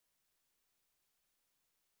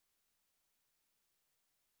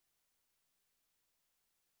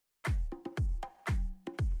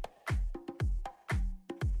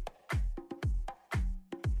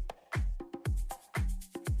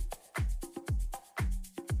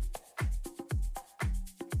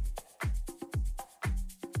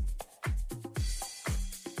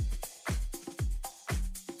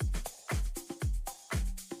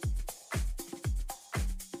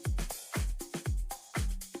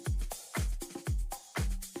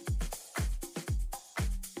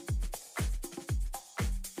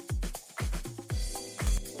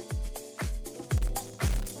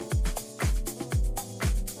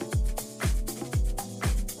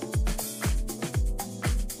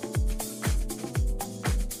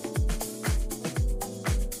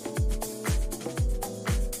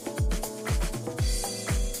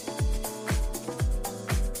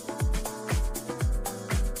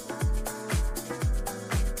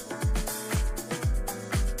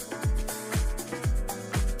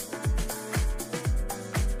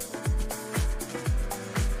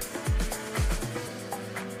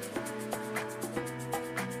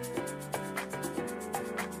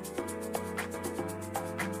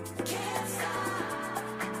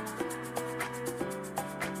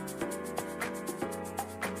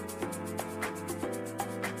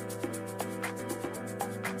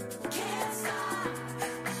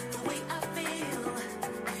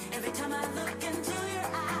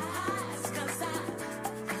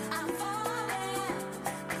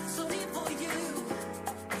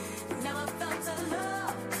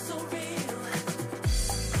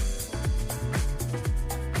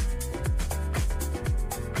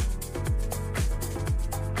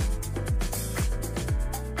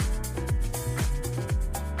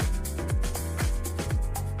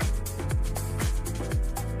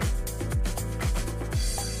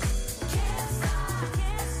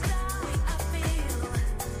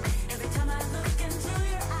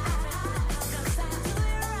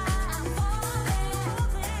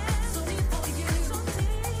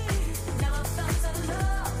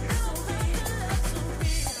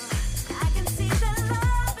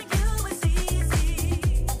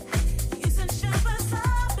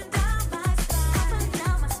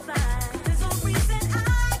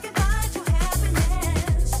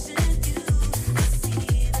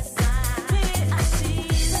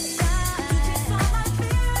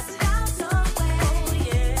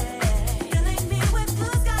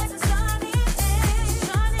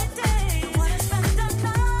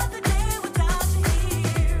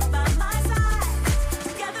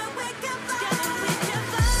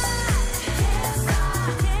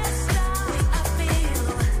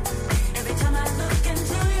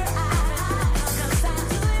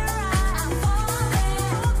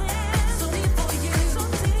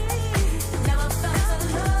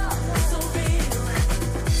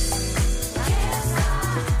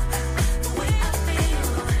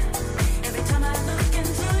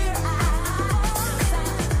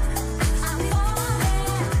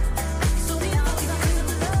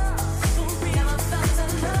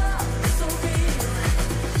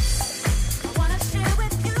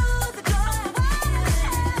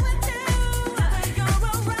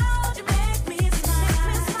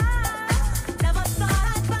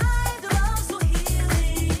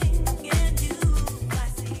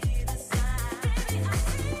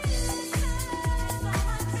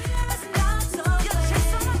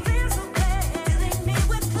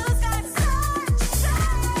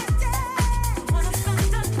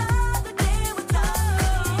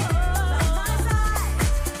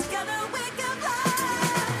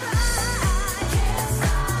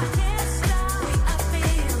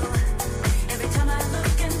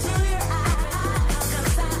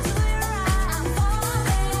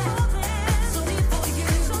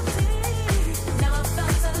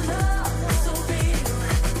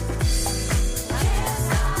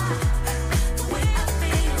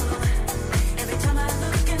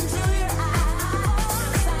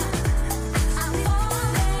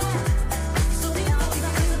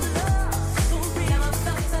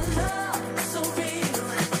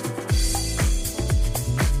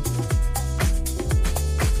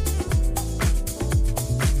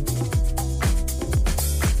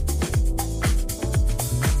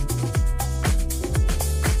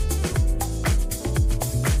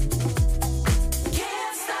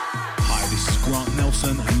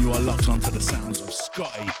to the sounds of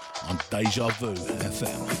Scotty on Deja Vu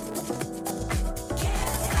FM.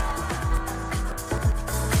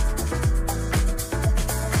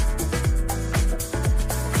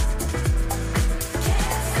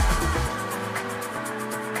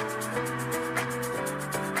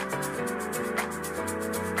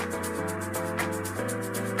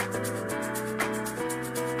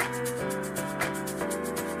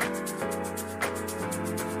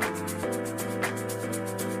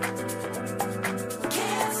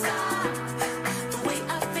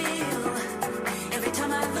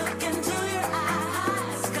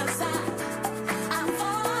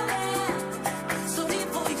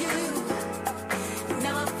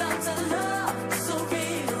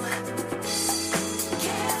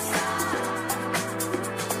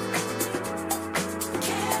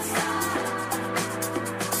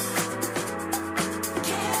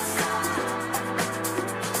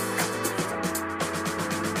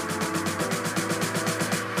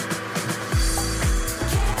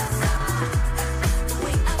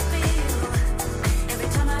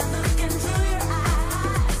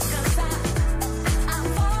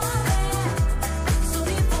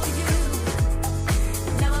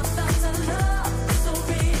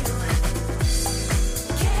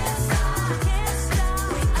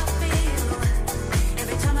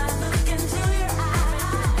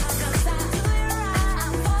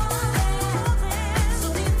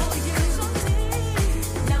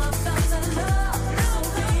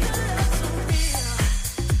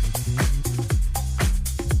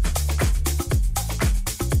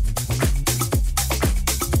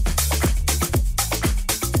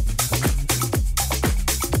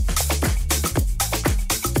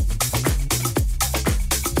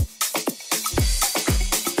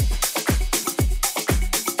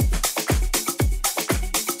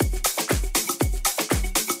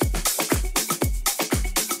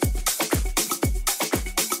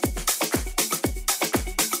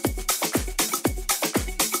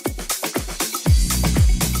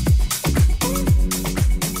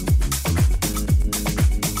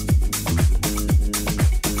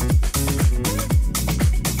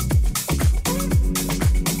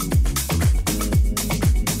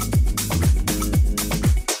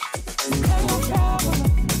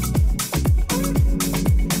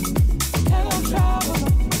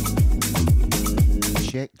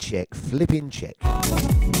 Flipping check.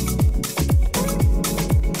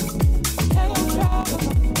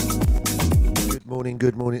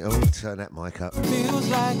 Good morning. Oh, turn that mic up. Feels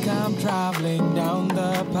like I'm traveling down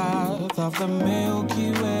the path of the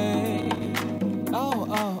Milky Way.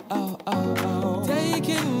 Oh.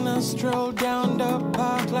 Taking a stroll down the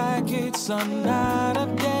park like it's another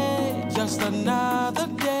day, just another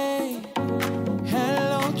day.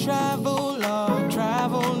 Hello, traveler,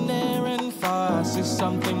 travel near and far. See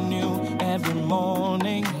something new every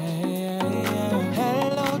morning.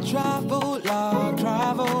 Hello, traveler,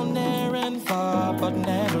 travel near and far, but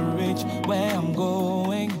never reach where I'm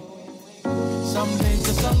going. Some days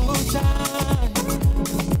the sun will shine,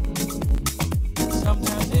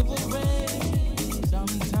 sometimes it will rain,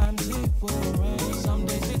 sometimes it will rain. Some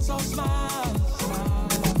days it's all smile,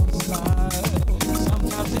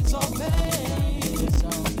 sometimes it's all pain,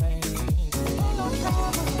 Hello,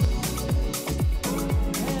 traveler.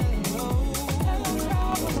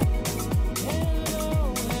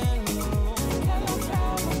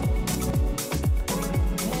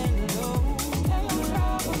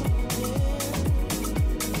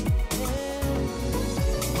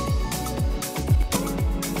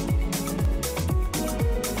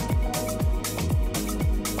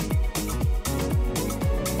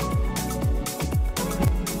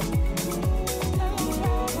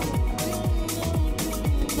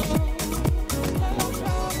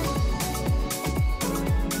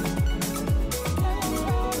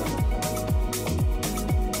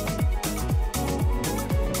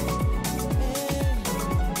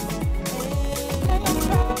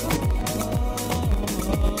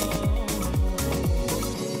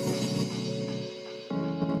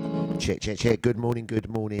 Check. Good morning.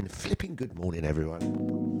 Flipping good morning, everyone.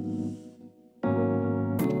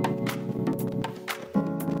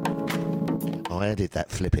 I added that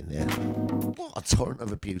flipping there. What a torrent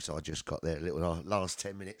of abuse I just got there, little last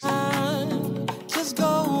 10 minutes. I'm just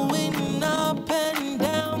going up and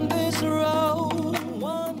down this road,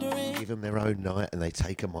 wondering. Give them their own night and they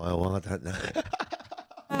take a mile, I don't know.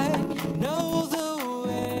 I know the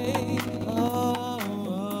way.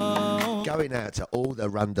 Going out to all the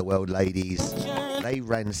Underworld ladies. They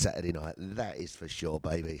ran Saturday night, that is for sure,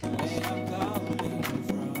 baby.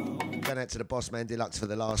 going out to the Boss Man Deluxe for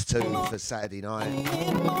the last two for Saturday night.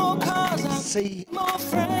 See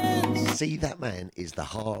that man is the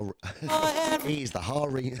he is the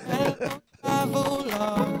Hari. I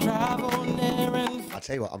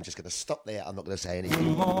tell you what, I'm just going to stop there. I'm not going to say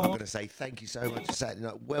anything. I'm going to say thank you so much for Saturday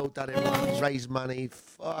night. Well done, everyone. Raise money.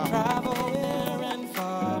 Travel near and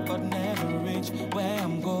far, but never reach where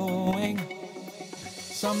I'm going.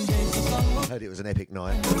 Some days the sun will Heard it was an epic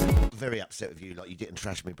night. Very upset with you, like you didn't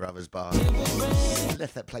trash me brother's bar.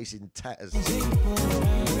 Left that place in tatters.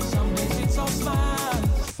 some days it's all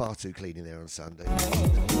smiles. Far too clean in there on Sunday.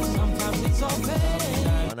 Sometimes it's all pain.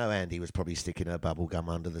 I know Andy was probably sticking her bubble gum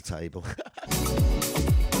under the table.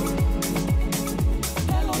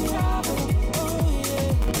 Hello, travel. Oh,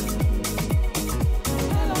 yeah.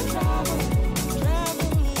 Hello, travel. Travel,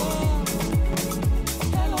 love.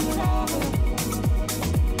 Hello, travel.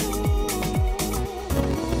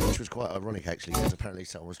 Which was quite ironic actually, because apparently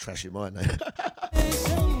someone was trashing my name.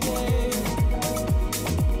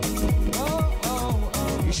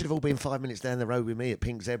 You should have all been 5 minutes down the road with me at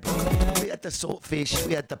Pink Zebra. We had the saltfish,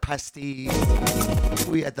 we had the pasties,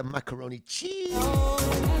 we had the macaroni cheese,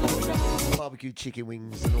 barbecue chicken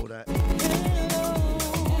wings and all that.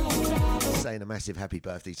 Saying a massive happy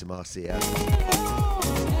birthday to Marcia,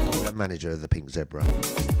 the manager of the Pink Zebra.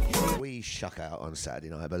 We shuck out on Saturday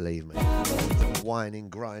night, believe me. Whining,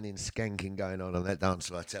 grinding, skanking going on that dance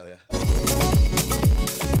floor, I tell you.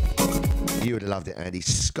 You would have loved it, Andy.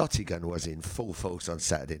 Scottigan was in full force on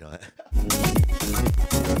Saturday night.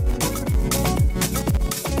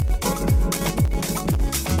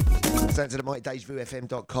 Send to the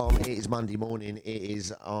MikeDageViewFM.com. It is Monday morning. It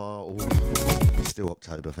is still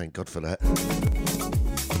October, thank God for that.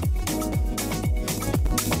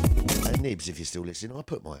 And Nibs, if you're still listening, I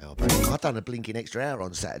put my hour break. I've done a blinking extra hour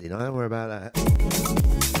on Saturday night. Don't worry about that.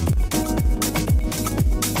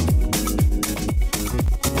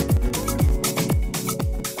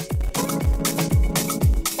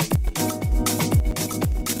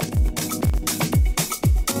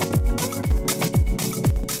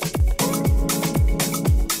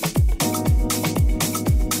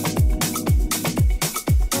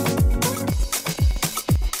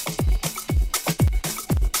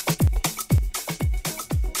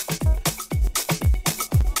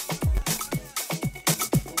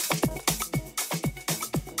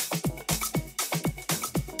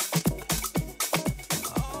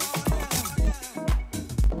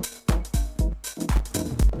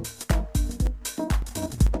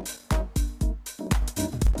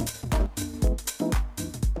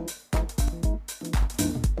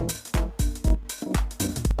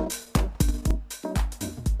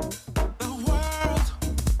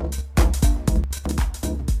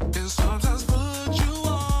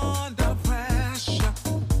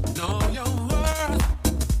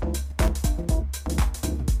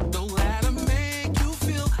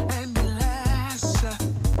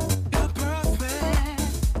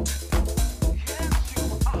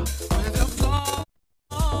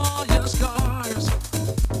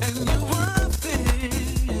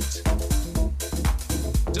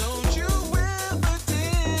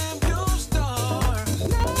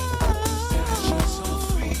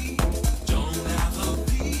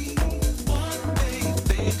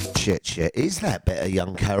 Shit, is that better,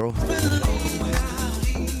 young Carol?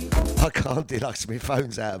 I can't deluxe my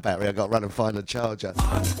phone's out of battery. I got to run and find a charger.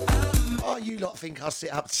 Oh, you lot think I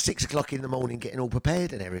sit up 6 o'clock in the morning getting all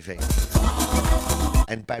prepared and everything?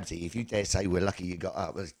 And Babsy, if you dare say we're lucky you got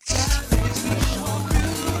up.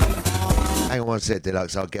 Hang on 1 sec,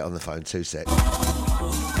 Deluxe. I'll get on the phone. 2 secs.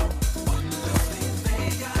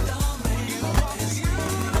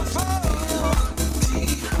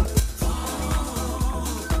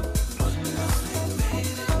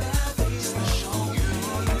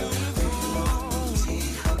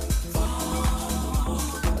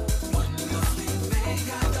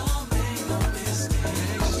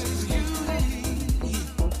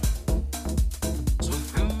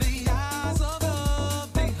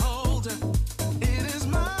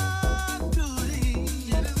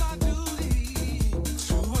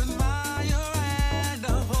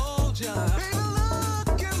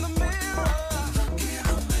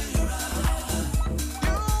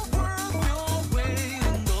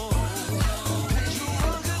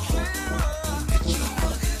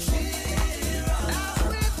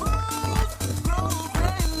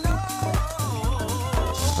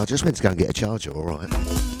 I just went to go and get a charger, alright.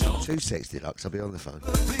 2 secs, Deluxe, I'll be on the phone.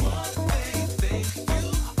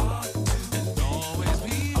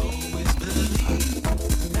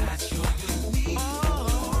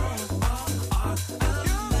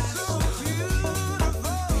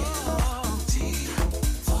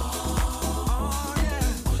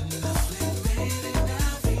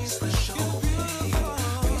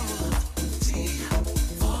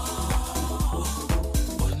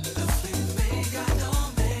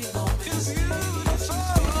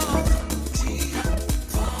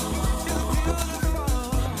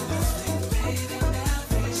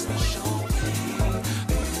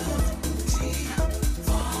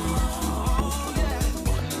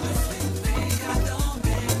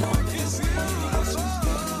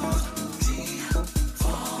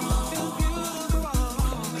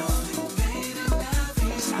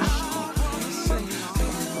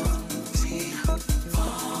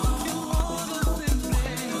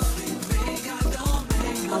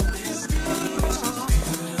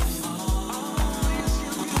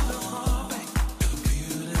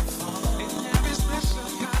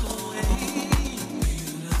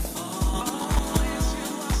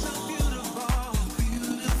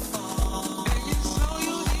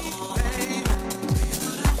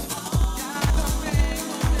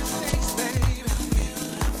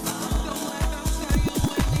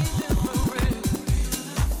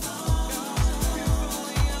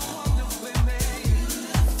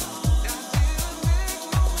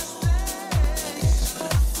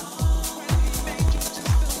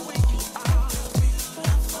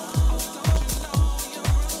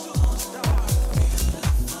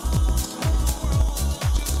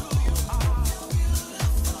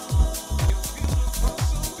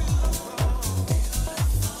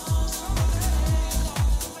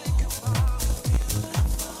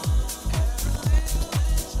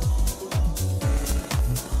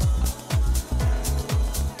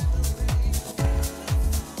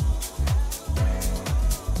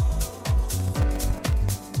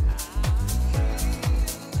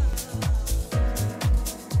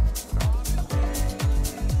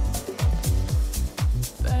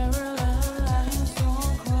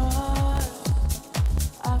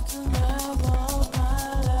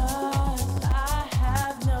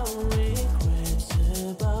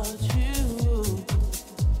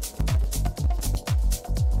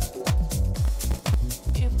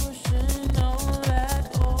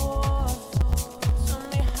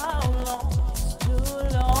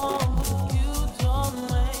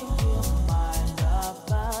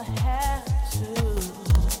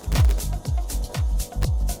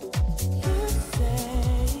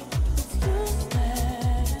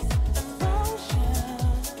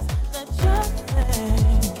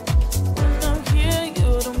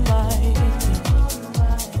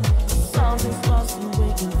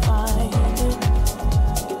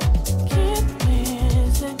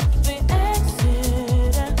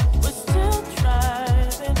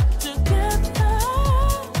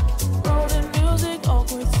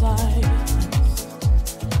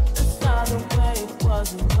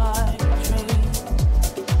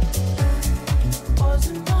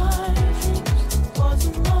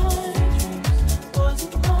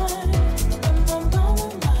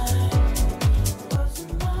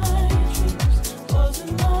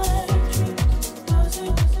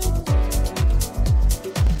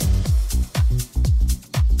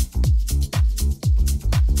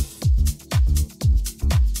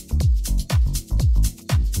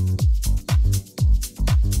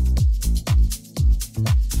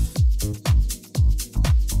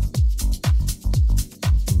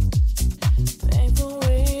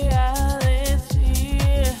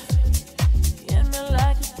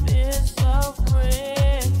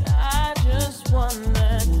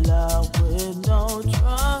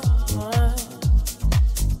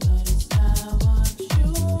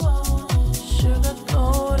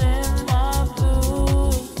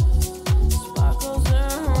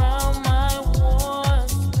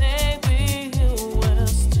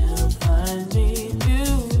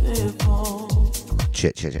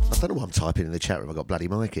 Shit. I don't know what I'm typing in the chat room. I've got bloody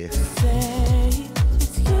mic here.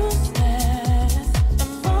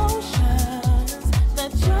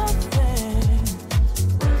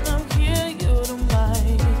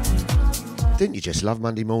 Didn't you just love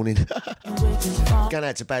Monday morning? Going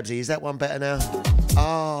out to Babsy. Is that one better now?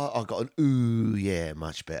 Ah, I got an ooh, yeah,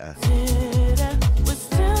 much better.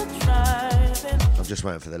 I'm just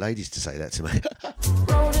waiting for the ladies to say that to me.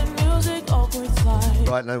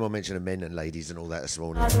 Right, no more mention of men and ladies and all that this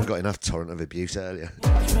morning. I've got enough torrent of abuse earlier.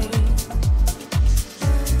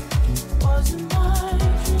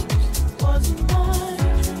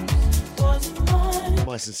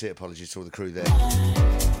 My sincere apologies to all the crew there.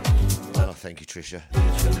 Oh, thank you, Tricia.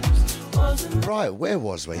 Right, where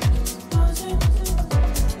was we?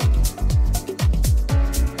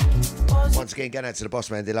 Once again, going out to the Boss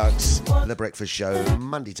Man Deluxe, The Breakfast Show,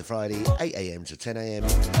 Monday to Friday, 8 a.m. to 10 a.m.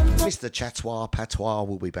 Mr. Chatois Patois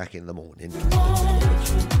will be back in the morning.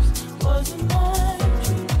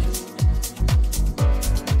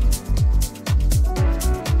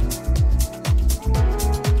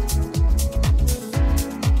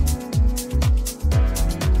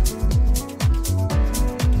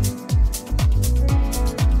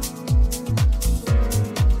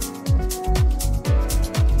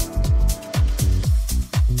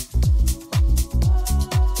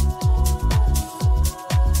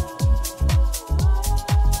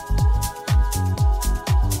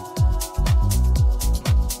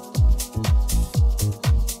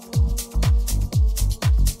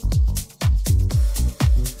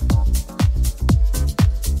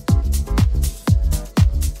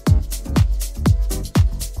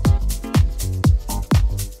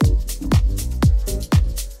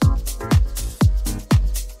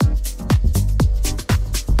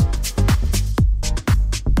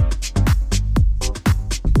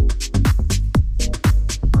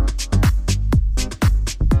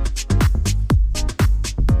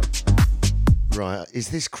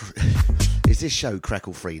 Is this show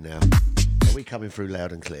crackle free now? Are we coming through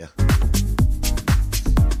loud and clear?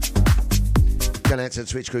 Going out to the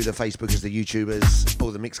Twitch crew, the Facebookers, the YouTubers,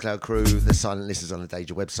 all the Mixcloud crew, the silent listeners on the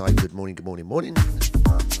Deja website. Good morning, good morning, morning.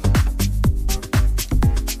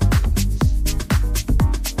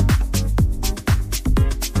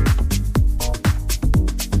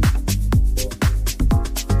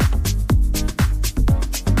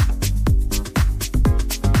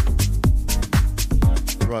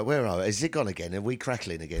 Right, where are we? Is it gone again? Are we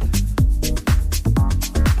crackling again?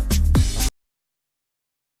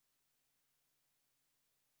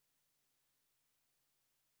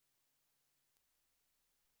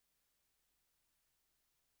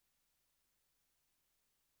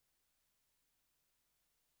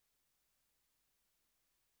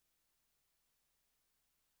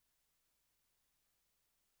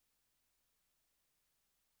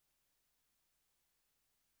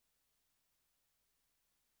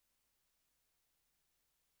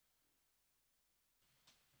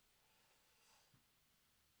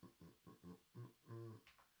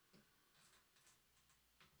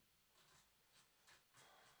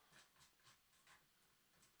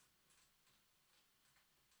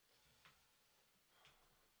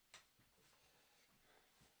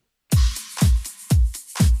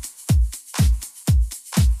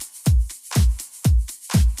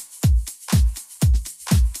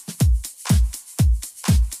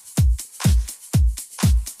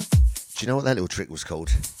 Do you know what that little trick was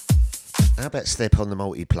called? How about step on the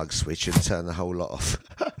multi-plug switch and turn the whole lot off?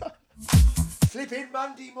 Flipping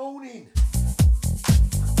Monday morning!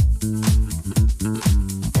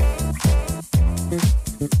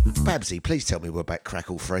 Babsy, please tell me we're back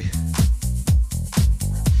crackle free.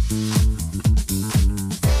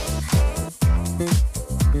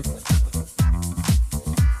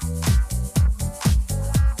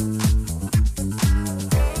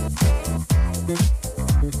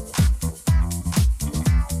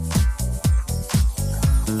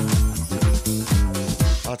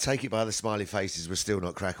 take it by the smiley faces. We're still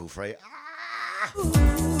not crackle free.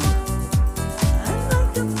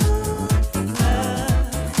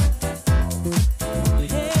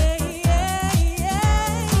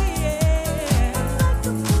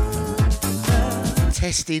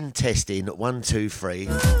 Testing, 1, 2, 3.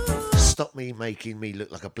 Stop me making me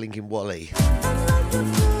look like a blinking Wally.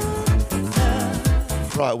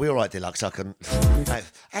 Right, we're all right, Deluxe. I can...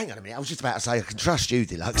 hang on a minute, I was just about to say I can trust you,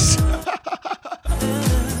 Deluxe.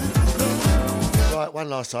 Right, one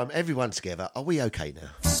last time. Everyone together. Are we okay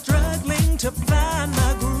now? Struggling to find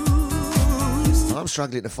my groove. I'm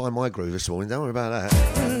struggling to find my groove this morning. Don't worry about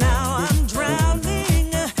that. Now I'm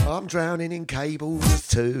drowning. I'm drowning in cables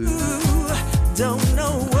too. Don't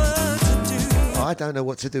know what to do. I don't know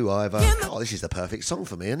what to do either. Oh, this is the perfect song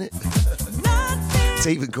for me, isn't it? It's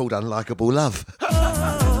even called Unlikable Love. Do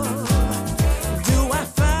I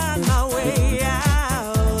find my way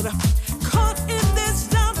out? Caught in this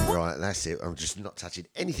dump. Right, that's it. I'm just not touching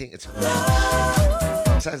anything at all.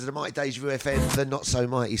 Sounds of the Mighty Deja Vu FM, the not so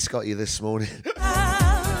mighty Scotty this morning.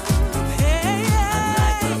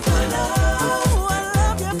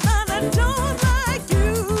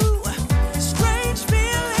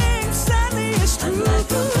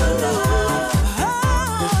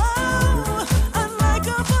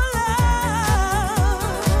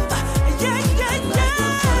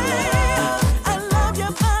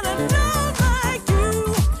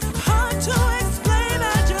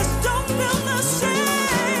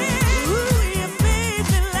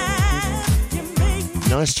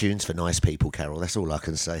 Nice tunes for nice people, Carol. That's all I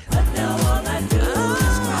can say.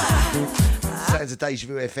 Sounds of Deja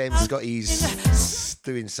Vu FM. Scotty's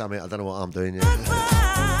doing something. I don't know what I'm doing.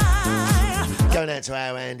 Going out to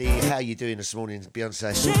our Andy. How you doing this morning,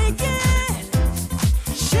 Beyonce?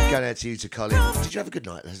 Going out to you, to Colin. Did you have a good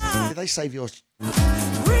night? Did they save your...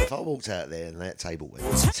 If I walked out there and that table went,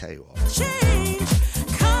 I'll tell you what.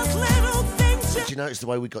 Did you notice the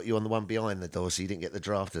way we got you on the one behind the door so you didn't get the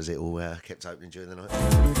draft as it all kept opening during the night?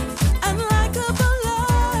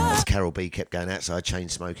 As Carol B kept going outside, chain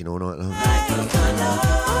smoking all night long.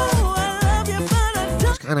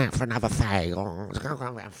 Just going out for another fag. Oh, just going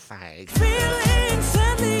out for a fag.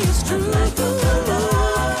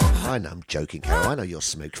 I know, I'm joking, Carol. I know you're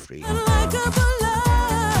smoke free.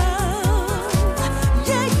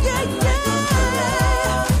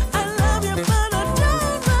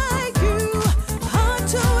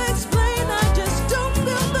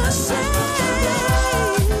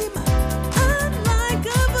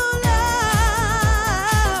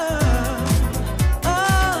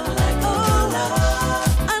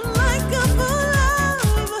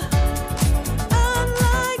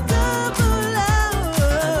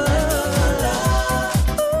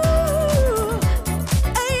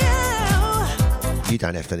 You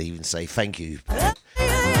don't have to even say thank you.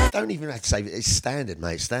 Don't even have to say it. It's standard,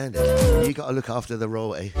 mate. Standard. You got to look after the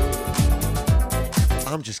royalty.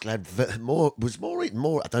 I'm just glad that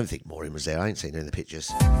Maureen. I don't think Maureen was there. I ain't seen her in the pictures.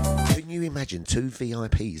 Can you imagine 2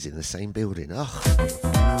 VIPs in the same building? Oh.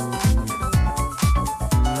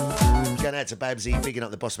 Going out to Babsy, bigging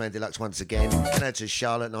up the Boss Man Deluxe once again. Going out to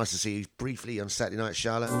Charlotte. Nice to see you briefly on Saturday night,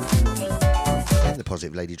 Charlotte. And the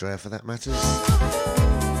Positive Lady Drea, for that matters.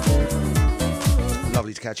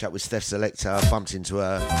 Lovely to catch up with Steph Selector. Bumped into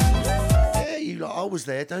her. Yeah, you lot, I was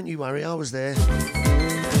there. Don't you worry, I was there.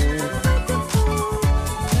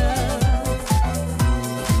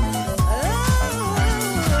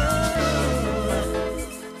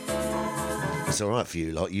 It's all right for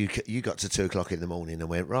you lot. You got to 2 o'clock in the morning and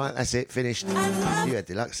went, right, that's it, finished. You had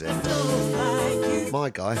Deluxe there. My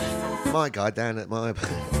guy down at my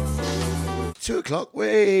 2 o'clock.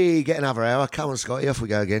 We get another hour. Come on, Scotty, off we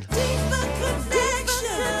go again.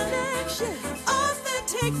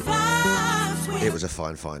 It was a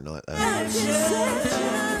fine night though. I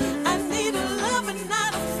need a lover,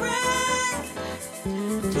 not a friend.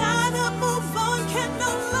 Gotta move on, can no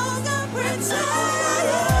longer pretend.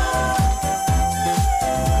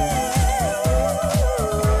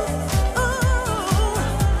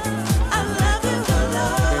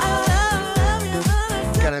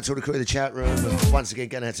 Going out to all the crew in the chat room. Once again,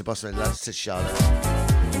 going out to Bossman, loves to Charlotte.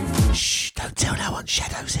 Shh, don't tell no one,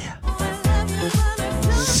 Shadow's here.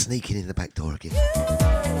 Sneaking in the back door again.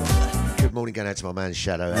 Good morning, going out to my man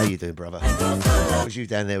Shadow. How you doing, brother? Was you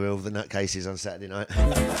down there with all the nutcases on Saturday night?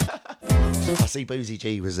 I see Boozy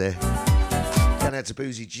G was there. Going out to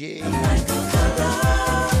Boozy G.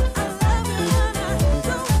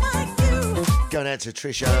 Going out to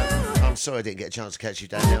Trisha. I'm sorry I didn't get a chance to catch you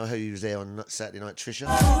down there. Who was there on Saturday night, Trisha?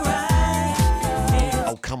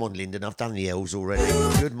 Oh, come on, Lyndon. I've done the L's already.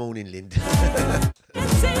 Good morning, Lyndon.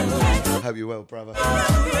 Hope you're well, brother.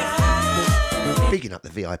 Bigging up the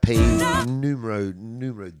VIP. Numero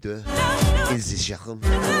deux. Is this Jacques?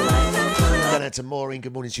 Going out to Maureen.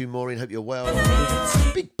 Good morning to you, Maureen. Hope you're well.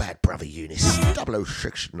 Big bad brother Eunice.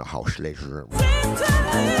 006 in the house, ladies and gentlemen.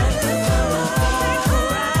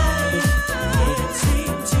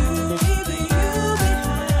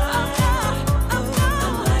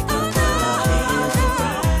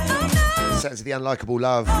 Sounds of the unlikable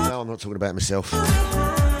love. No, I'm not talking about myself.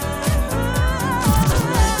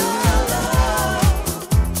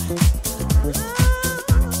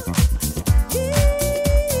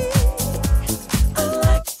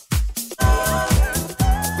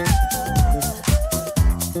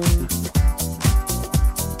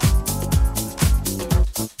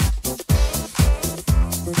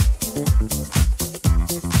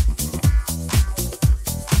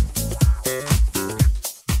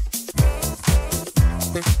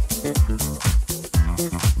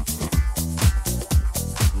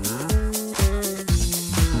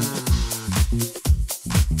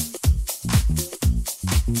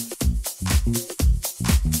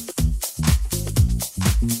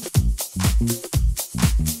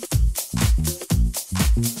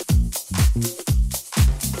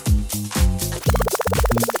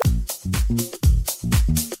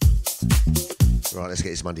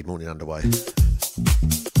 Monday morning underway.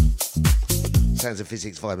 Sounds of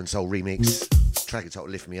Physics, Vibe and Soul remix. Track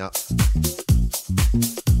entitled Lift Me Up.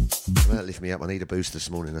 Well, lift me up, I need a boost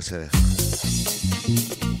this morning, I tell you.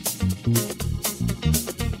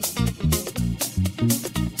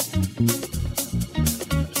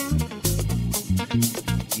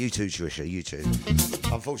 You too, Trisha, you too.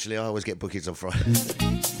 Unfortunately, I always get bookings on Friday.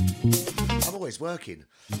 I'm always working.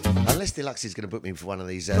 Unless Deluxe is going to book me for one of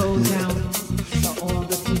these. I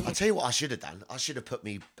tell you what I should have done. I should have put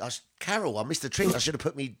me... Carol, I missed the trick. I should have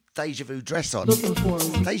put me Deja Vu dress on.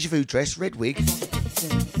 Deja Vu dress, red wig.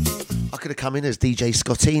 I could have come in as DJ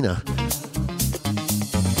Scottina.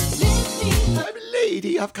 I'm a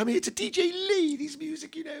lady. I've come here to DJ ladies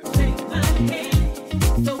music, you know.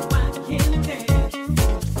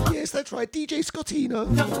 Yes, that's right. DJ Scottina.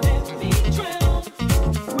 Don't let me drown.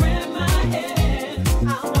 Wear my head.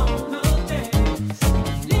 I wanna dance.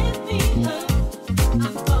 Lift me up.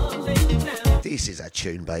 I'm falling down. This is a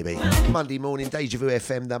tune, baby. Monday morning, Deja Vu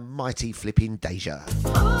FM, the mighty flipping Deja.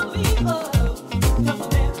 Hold me up.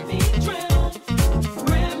 Don't let me drown.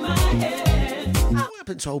 Wear my head. What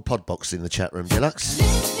happened to old Podbox in the chat room, Deluxe?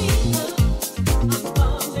 Lift me up. I'm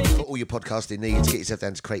falling. For all your podcasting needs, get yourself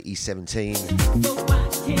down to Crate E17.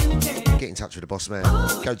 Get in touch with the boss man.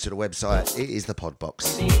 Go to the website. It is the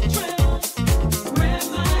Podbox.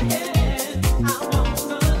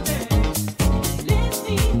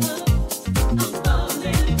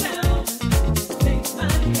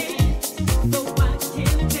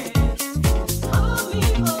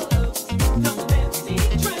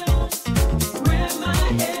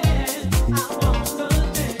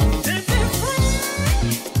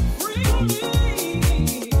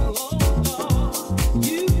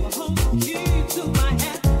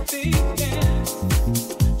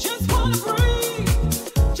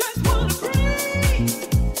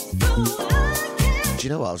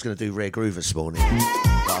 I was going to do Rare Groove this morning,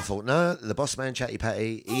 but I thought, no, the boss man Chatty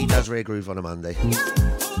Patty, he does Rare Groove on a Monday.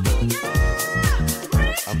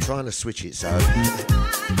 I'm trying to switch it so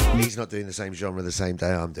he's not doing the same genre the same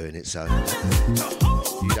day I'm doing it, so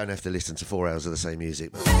you don't have to listen to 4 hours of the same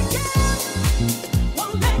music.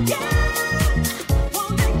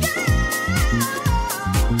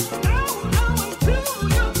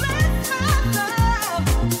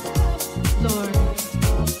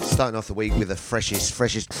 Starting off the week with the freshest,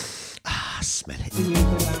 smell it.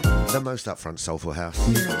 The most upfront soulful house.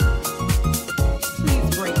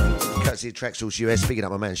 Courtesy of Traxsource US, picking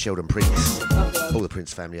up my man Sheldon Prince. All the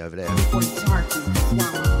Prince family over there.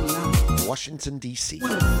 Washington, D.C. I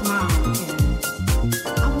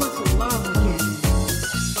want to love again.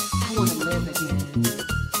 I want to live again.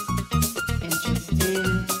 And just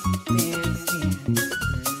stand.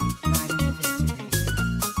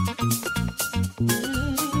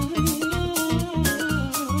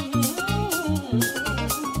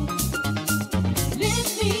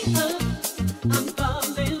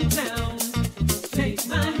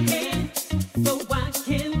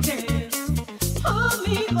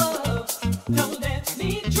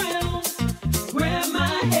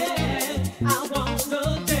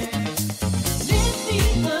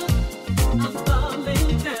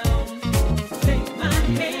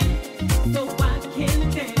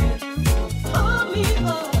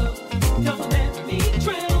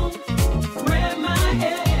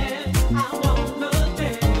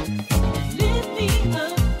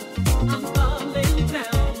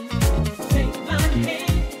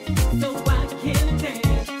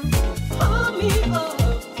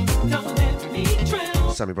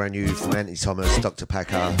 something brand new from Anthony Thomas, Dr.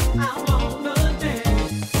 Packer.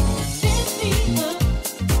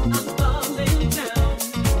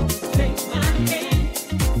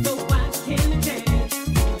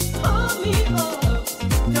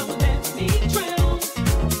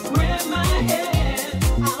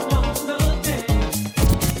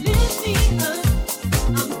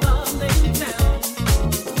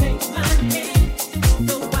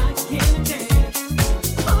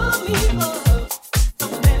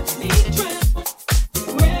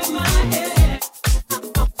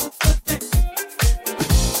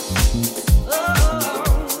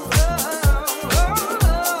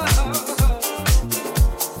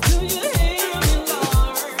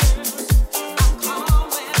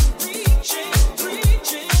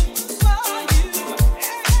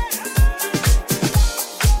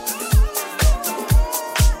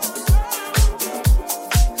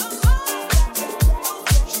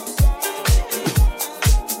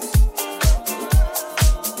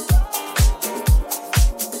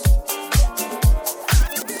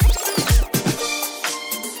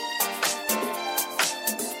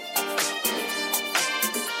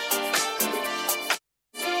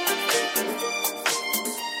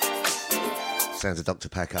 Sounds of Dr.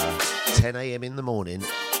 Packer. 10 a.m. in the morning.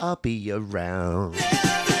 I'll be around.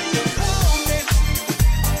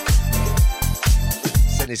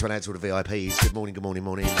 Send this one out to all the VIPs. Good morning, good morning,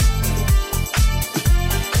 morning.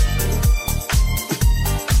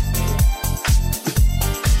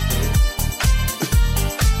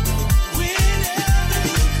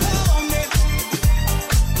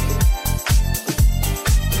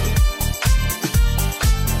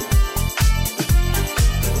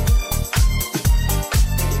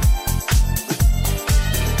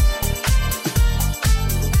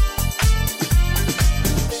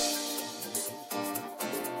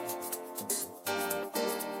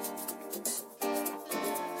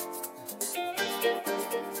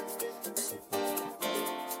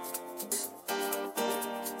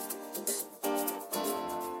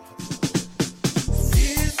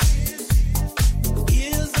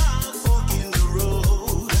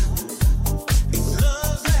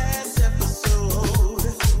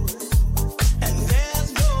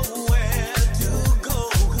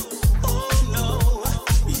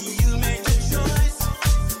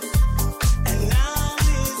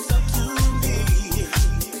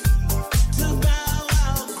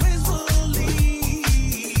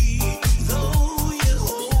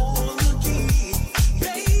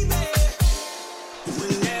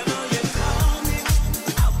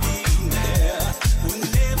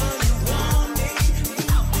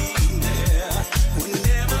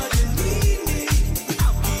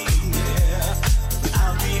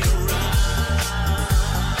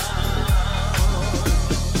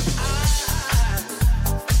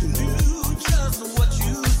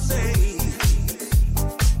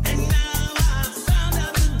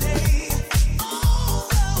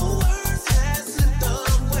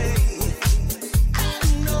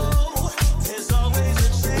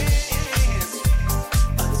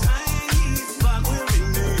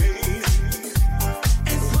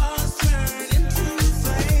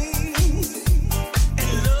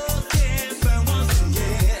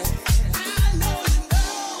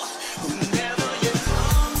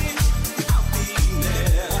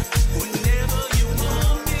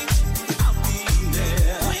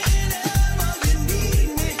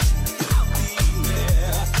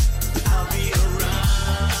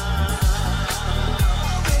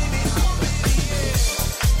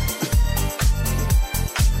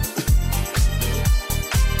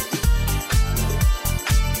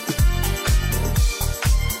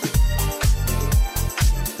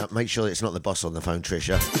 Make sure it's not the boss on the phone,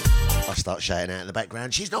 Trisha. I start shouting out in the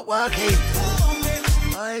background, she's not working!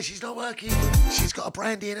 Oh, she's not working. She's got a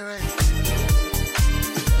brandy in her hand.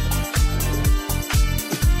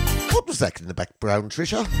 What was that in the background,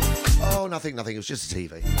 Trisha? Oh, nothing. It was just a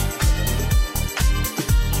TV.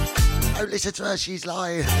 Don't listen to her, she's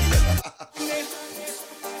lying.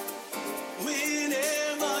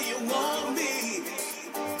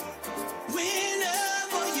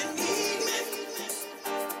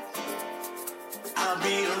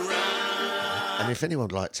 And if anyone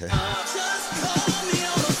would like to...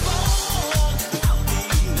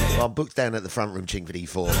 Well, I'm booked down at the front room Chingford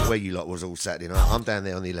E4, where you lot was all Saturday night. I'm down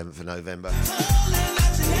there on the 11th of November.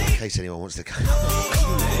 In case anyone wants to come.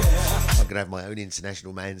 I'm going to have my own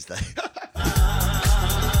International Man's Day.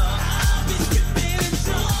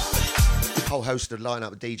 Whole host of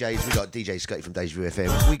lineup of DJs. We got DJ Scotty from Deja Vu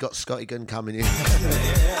FM. We got Scotty Gunn coming in.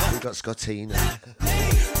 We got Scottine.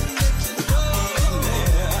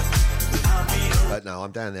 But no,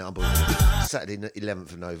 I'm down there. I'm Saturday,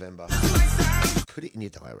 11th of November. Put it in your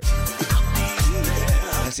diary.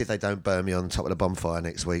 Let's see if they don't burn me on top of the bonfire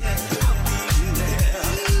next week.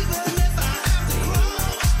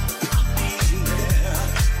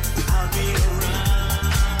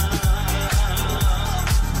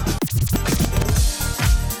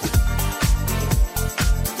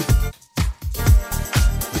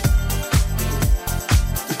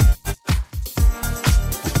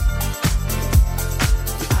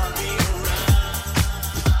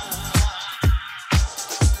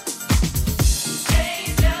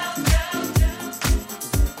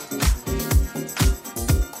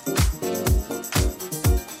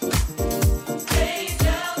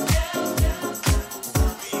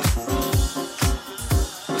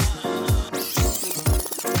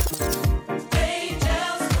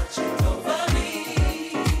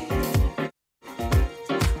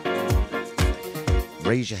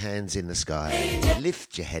 Raise your hands in the sky,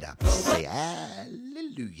 lift your head up, say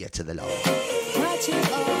hallelujah to the Lord.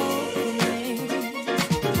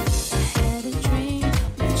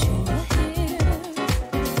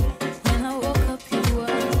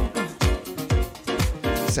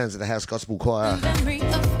 Sounds of the House Gospel Choir.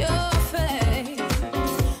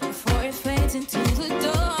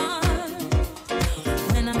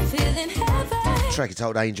 Track It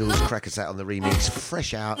Old Angels, Crackers Out on the remix,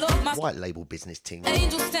 fresh out, white label business ting.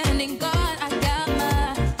 Angel standing guard, I got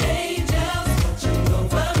my angels watching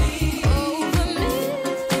over me.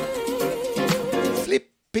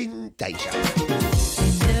 Flipping Deja.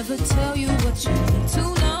 Never tell you what you need to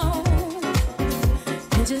know.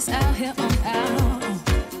 You're just out here on out.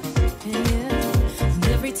 Yeah. And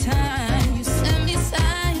every time you send me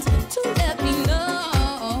signs to let me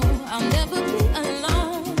know I'll never be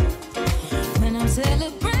alone. When I'm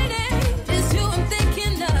celebrating, it's you I'm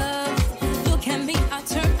thinking of. Look at me, I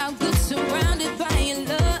turn out good, surrounded by your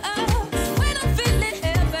love. When I'm feeling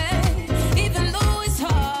heavy, even though it's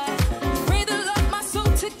hard, pray the Lord my soul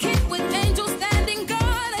to keep with angels standing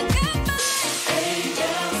guard. I got my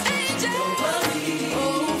angels over me.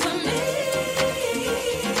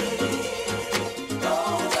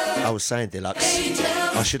 I was saying, Deluxe,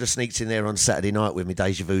 I should have sneaked in there on Saturday night with my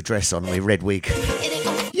Deja Vu dress on, my red wig.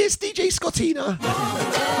 Yes, DJ Scottina.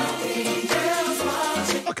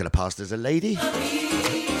 I could have passed as a lady.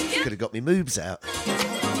 Could have got me moves out.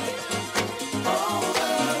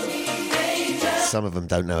 Some of them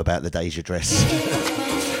don't know about the Deja dress.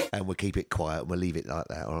 And we'll keep it quiet and we'll leave it like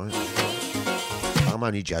that, alright? I'm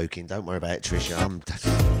only joking, don't worry about it, Trisha.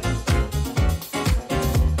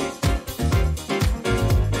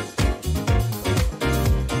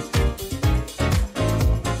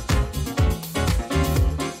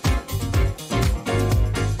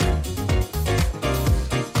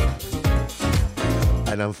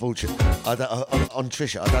 And unfortunately, on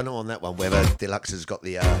Trisha, I don't know on that one whether Deluxe has got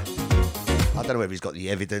the, I don't know whether he's got the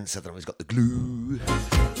evidence, I don't know if he's got the glue,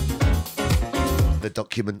 the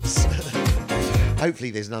documents.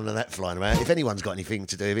 Hopefully there's none of that flying around. If anyone's got anything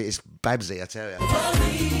to do with it, it's Babsy, I tell you.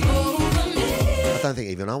 I don't think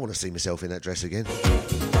even I want to see myself in that dress again.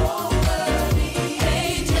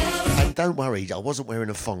 And don't worry, I wasn't wearing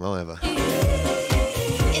a thong either.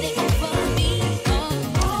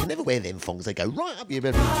 Never wear them thongs, they go right up your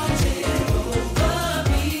bed.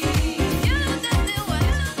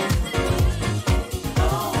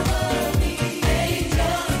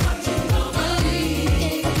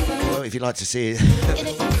 Well, if you'd like to see it,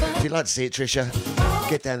 Trisha,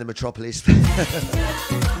 get down to Metropolis.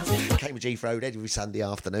 Cambridge Heath Road every Sunday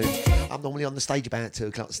afternoon. I'm normally on the stage about 2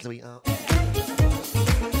 o'clock, sweetheart.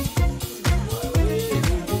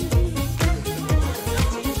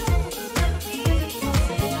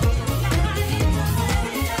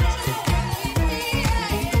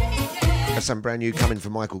 Some brand new coming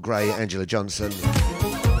from Michael Gray, Angela Johnson.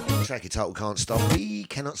 Track it title, Can't Stop. We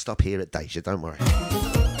cannot stop here at Deja, don't worry.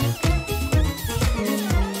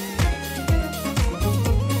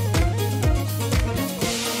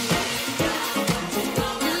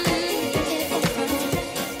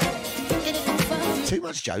 Too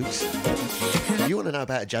much jokes. You want to know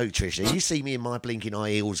about a joke, Trisha? You see me in my blinking high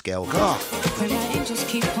heels, girl. God.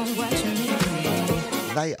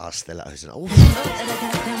 They are still at us.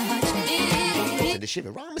 The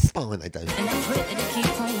shiver right on my spine, they do.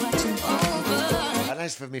 And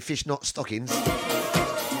as for me fish knot stockings,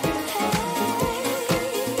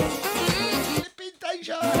 flipping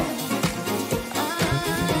Deja.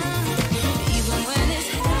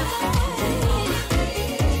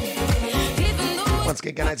 Once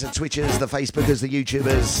again, going out to Twitchers, the Facebookers, the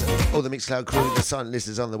YouTubers, all the Mixcloud crew, the silent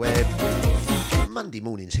listeners on the web. Monday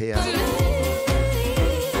mornings here.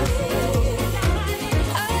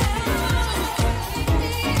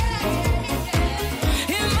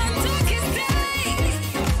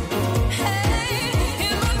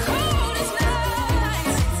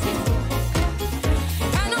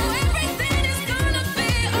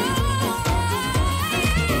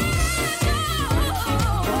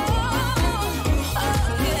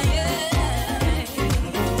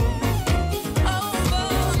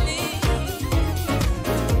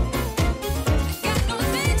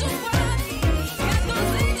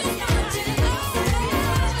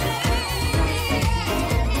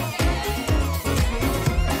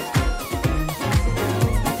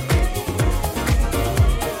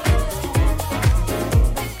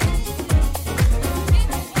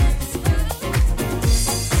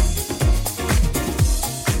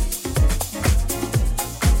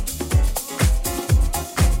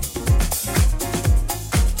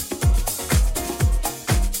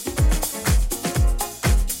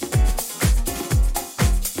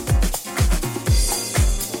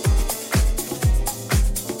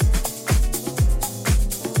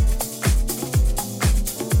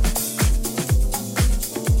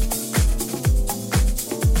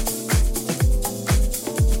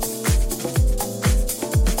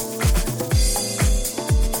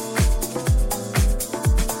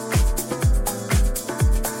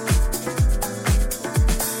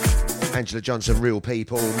 Angela Johnson, Real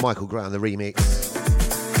People, Michael Gray on the remix.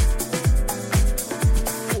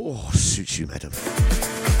 Oh, suits you, madam.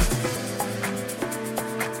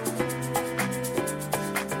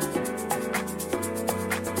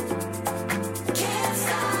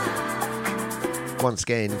 Once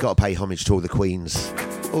again, got to pay homage to all the queens.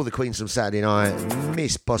 All the queens from Saturday night.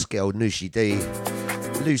 Miss Boss Girl, Nooshi D,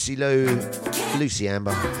 Lucy Lou, Lucy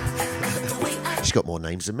Amber. She's got more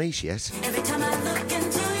names than me, she has.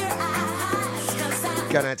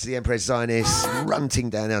 Going out to the Empress Zionist, runting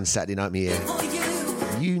down on Saturday night, me here.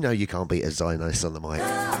 You know you can't beat a Zionist on the mic.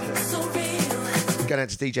 Going out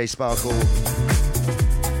to DJ Sparkle.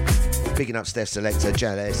 Picking up Steph Selector,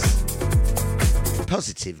 Jealous.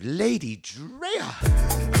 Positive Lady Drea.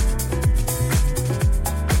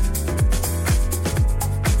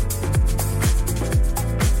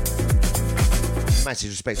 Massive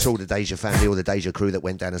respect to all the Deja family, all the Deja crew that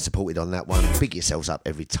went down and supported on that one. Big yourselves up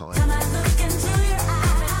every time.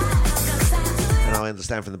 And I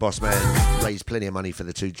understand from the boss man, raised plenty of money for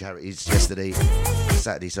the two charities Saturday,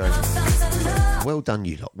 sorry. Well done,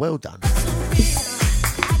 you lot, well done.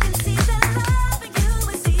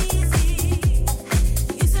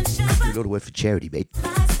 A lot of work for charity, mate.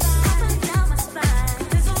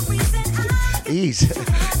 He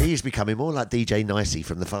is becoming more like DJ Nicey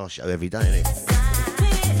from the Fast Show every day, isn't he?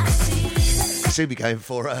 Soon be going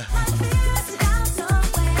for a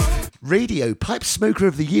Radio Pipe Smoker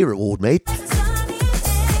of the Year award, mate.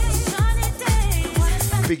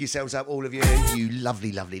 Big yourselves up, all of you, you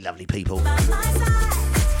lovely, lovely, lovely people.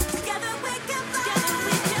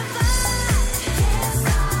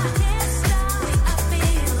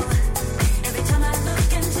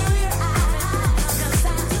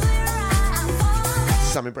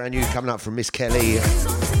 Something brand new coming up from Miss Kelly.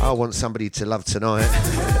 I want somebody to love tonight.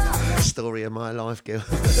 Story of my life, girl.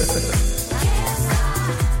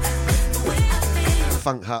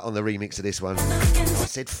 Funk Hut on the remix of this one. I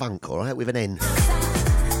said funk, all right, with an N.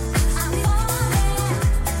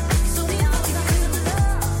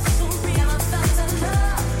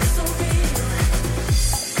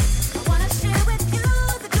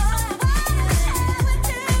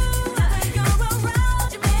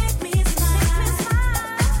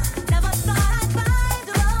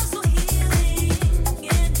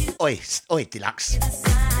 Oi, Deluxe.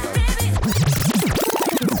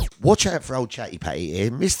 Watch out for old Chatty Patty here.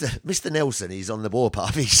 Mr. Nelson is on the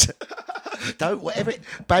warpath. Don't,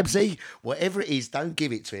 Babsy, whatever it is, don't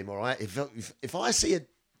give it to him, all right? If I see a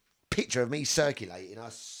picture of me circulating, I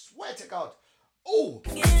swear to God. Ooh.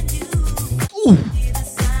 Ooh.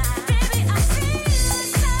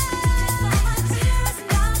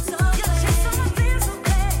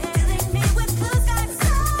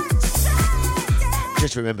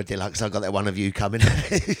 Just remember, Deluxe, I got that one of you coming.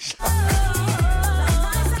 If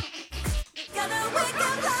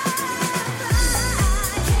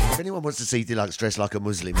anyone wants to see Deluxe dressed like a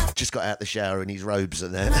Muslim, just got out the shower in his robes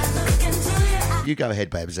and that. You go ahead,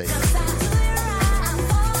 Babsy.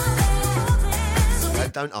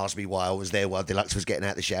 Don't ask me why I was there while Deluxe was getting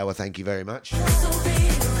out the shower. Thank you very much.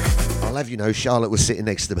 I'll have you know, Charlotte was sitting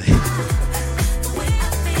next to me.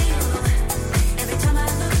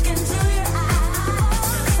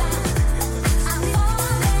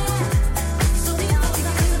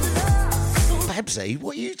 Babsy,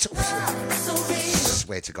 what are you talking about?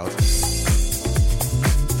 Swear to God.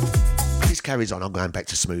 This carries on, I'm going back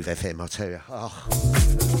to Smooth FM, I'll tell you. Oh.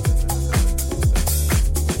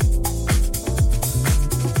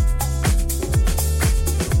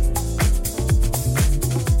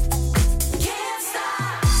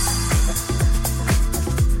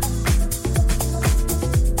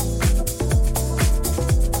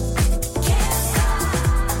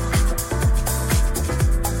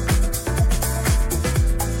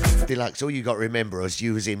 Deluxe, all you got to remember is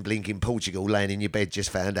you was in blinking Portugal, laying in your bed, just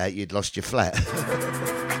found out you'd lost your flat.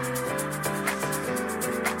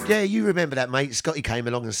 Yeah, you remember that, mate. Scotty came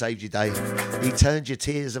along and saved your day. He turned your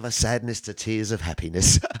tears of a sadness to tears of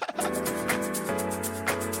happiness.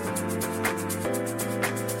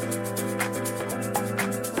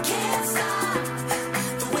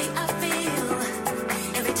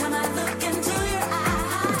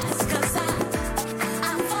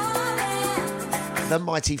 The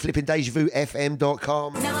mighty flipping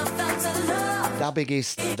DejaVuFM.com. The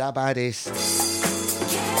biggest, the baddest.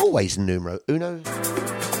 Always numero uno.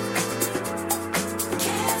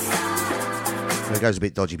 It goes a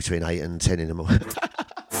bit dodgy between 8 and 10 in the morning.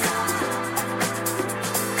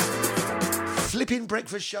 Flipping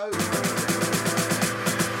breakfast show.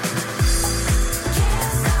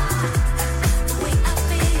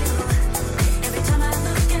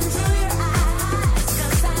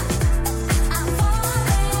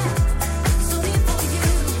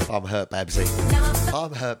 Babsy.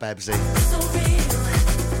 I'm hurt, Babsy.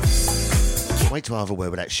 Wait till I have a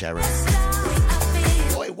word with that Sharon.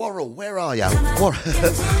 Oi, Worrell, where are you?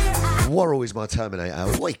 Worrell is my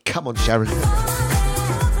Terminator. Oi, come on, Sharon.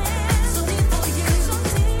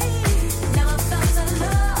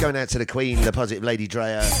 Going out to the Queen, the positive Lady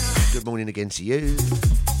Drea. Good morning again to you.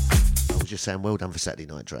 I was just saying, well done for Saturday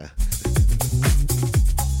night, Drea.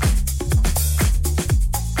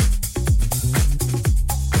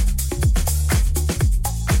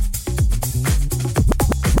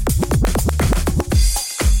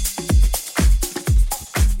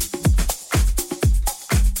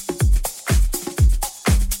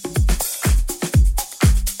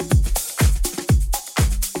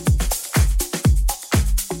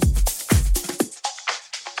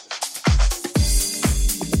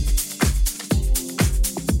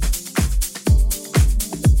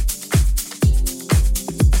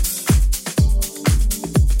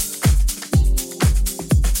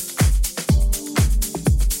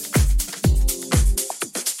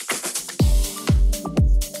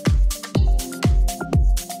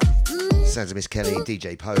 Sounds of Miss Kelly,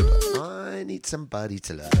 DJ Pope. I need somebody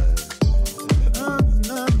to love.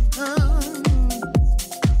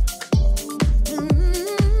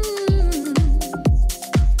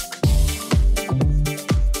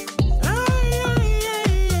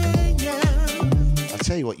 I'll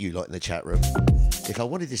tell you what you like in the chat room. If I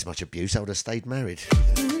wanted this much abuse, I would have stayed married.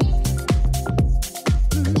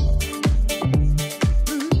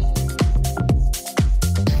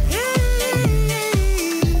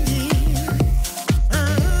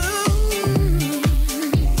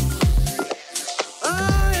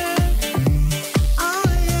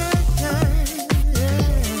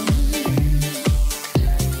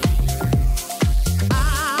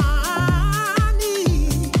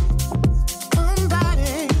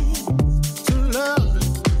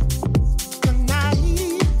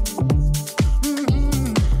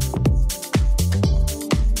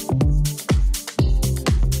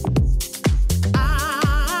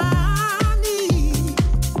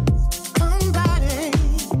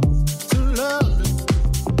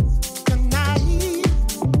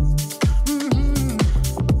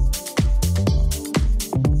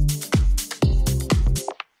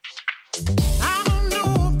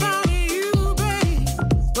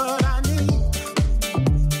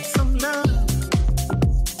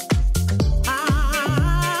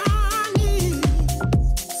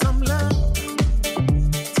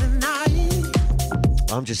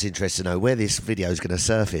 I'm just interested to know where this video is going to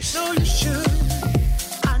surface.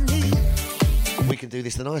 We can do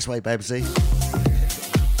this the nice way, Babsy.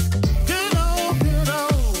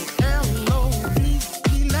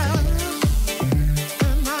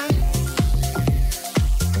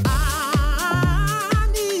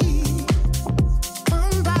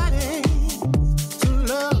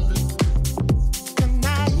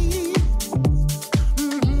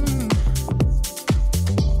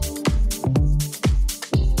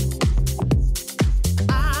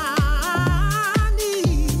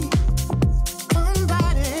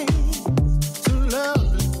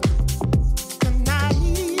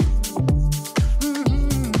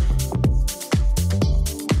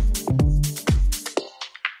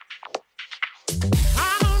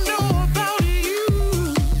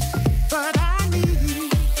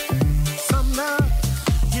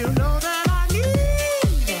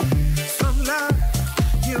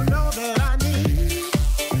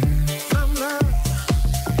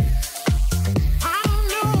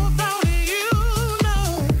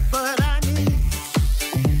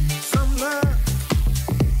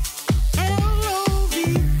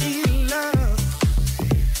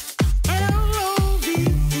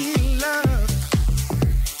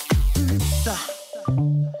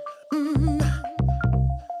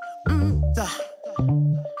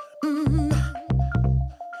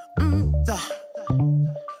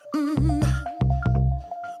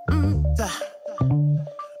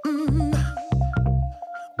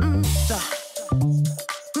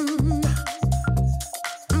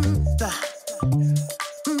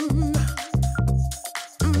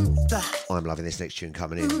 I'm loving this next tune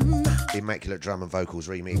coming in. The Immaculate Drum and Vocals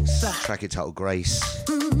remix. Track entitled Grace.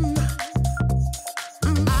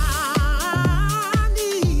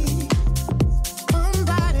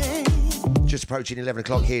 Just approaching 11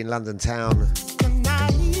 o'clock here in London town.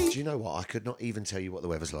 Do you know what? I could not even tell you what the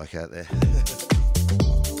weather's like out there.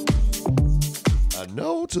 And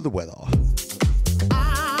now to the weather.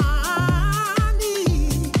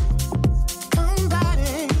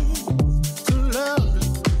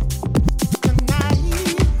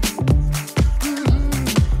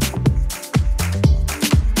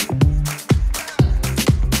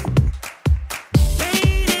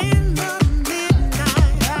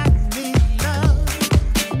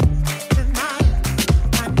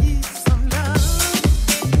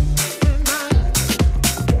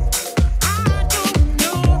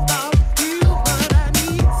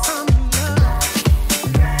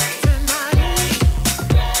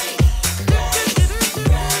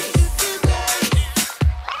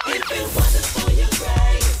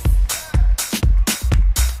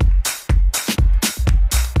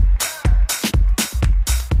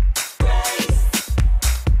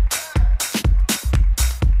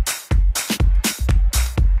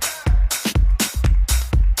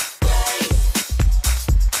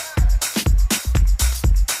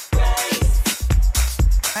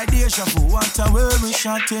 deja vu, what a where we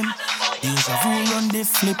shot in. Deja vu run the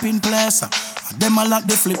flipping place. Them a lock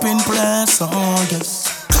the flipping place. Oh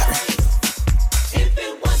yes.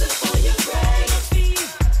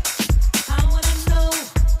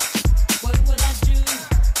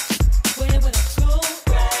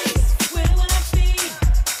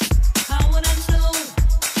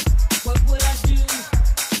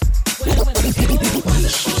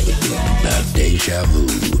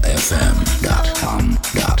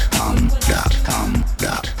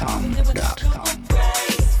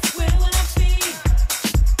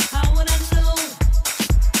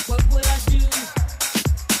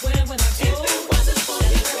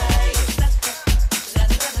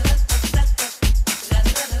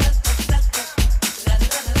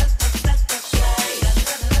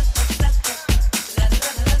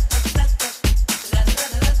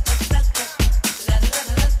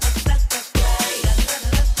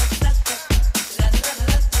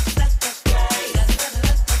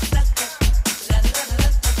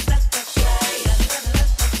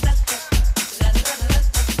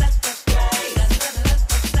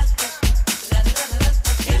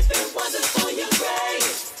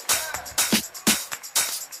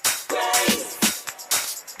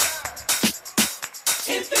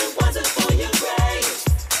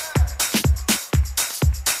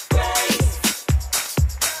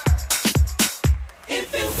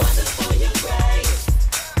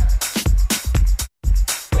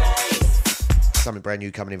 Something brand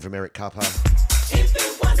new coming in from Eric Cuppa.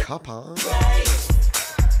 Cuppa.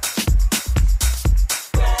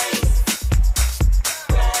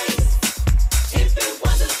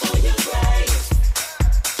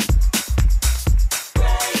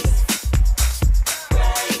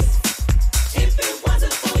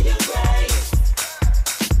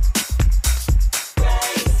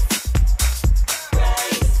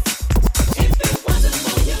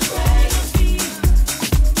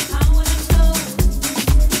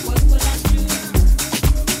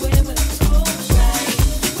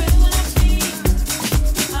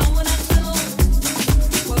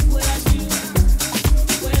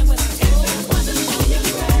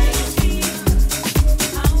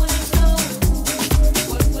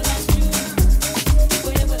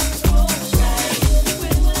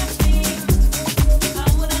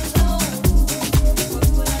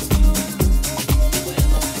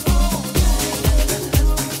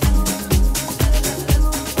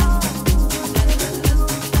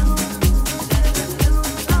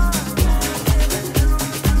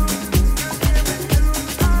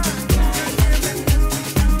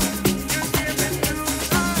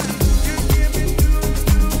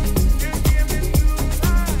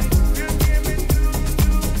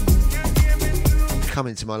 Come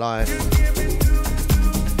into my life.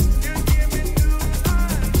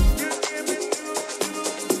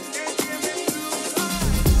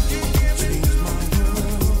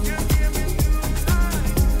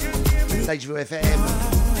 Deja Vu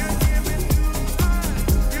FM.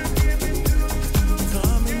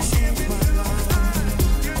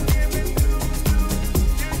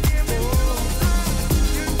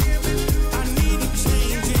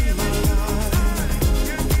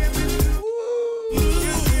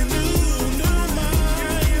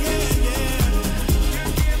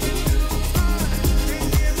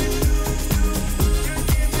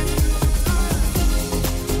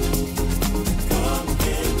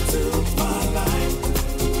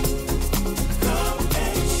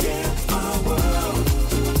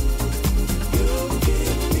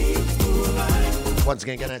 Once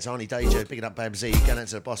again, going out to Arnie Deja, picking up Babsy, going out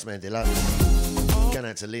to the Boss Man Deluxe, going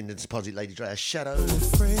out to Lyndon's Deposit, Lady Drea, Shadow,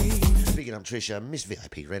 picking up Trisha, Miss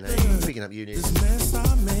VIP Renee, picking up Eunice,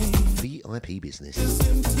 VIP Business.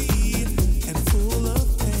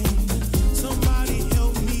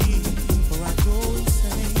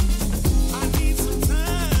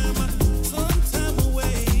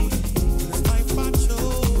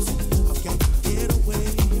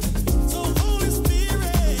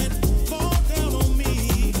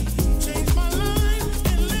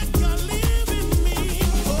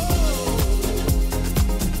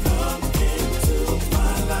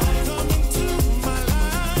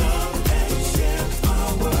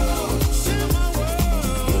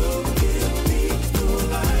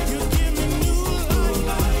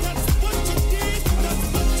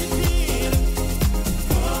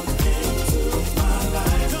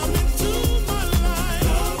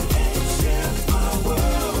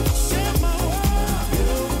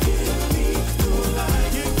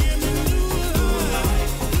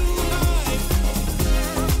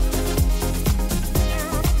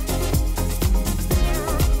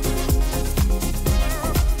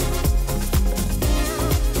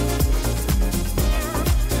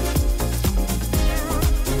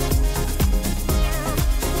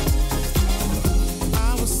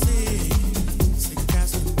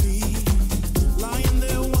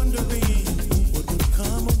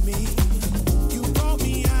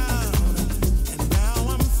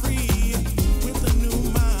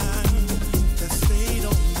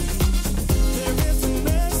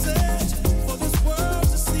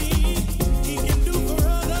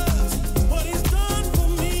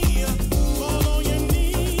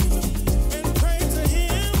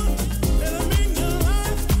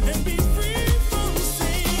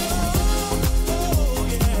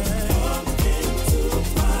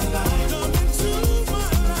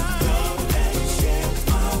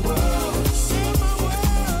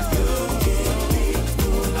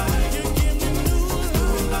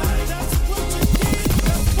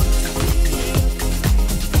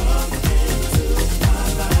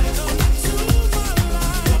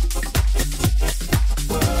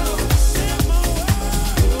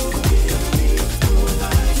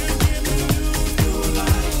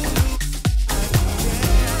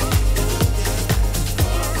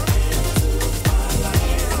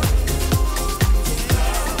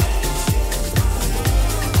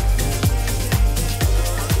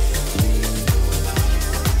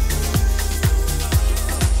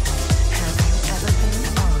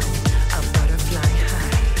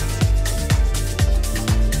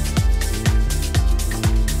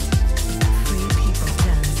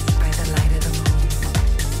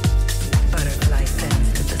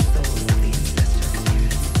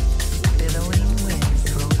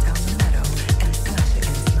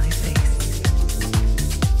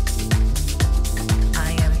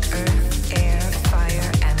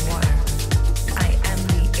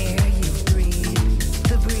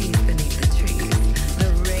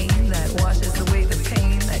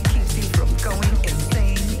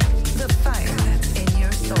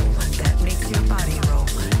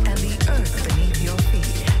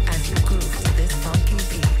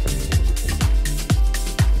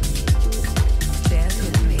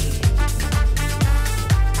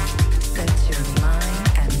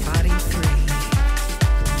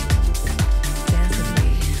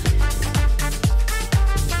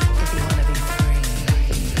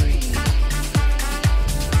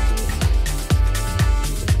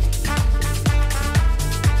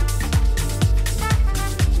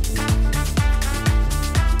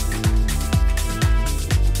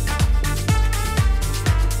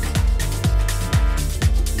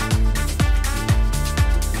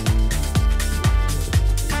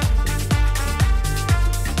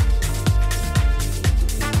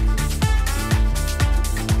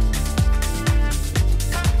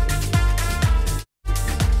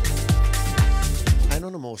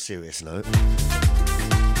 more serious note,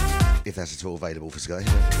 if that's at all available for Scotty.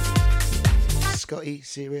 Scotty,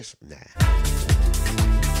 serious? Nah.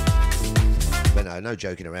 But no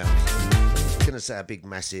joking around. Gonna say a big,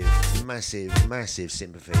 massive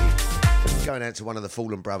sympathy going out to one of the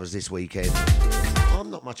Fallen Brothers this weekend. I'm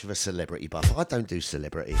not much of a celebrity buff. I don't do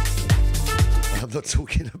celebrity. I'm not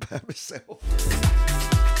talking about myself.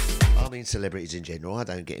 I mean celebrities in general. I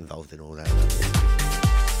don't get involved in all that.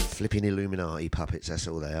 Flipping Illuminati puppets, that's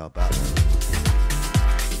all they are. But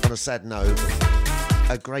on a sad note,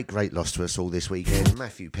 a great loss to us all this weekend.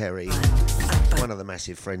 Matthew Perry, one of the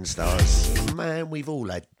massive Friend stars. Man, we've all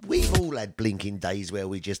had blinking days where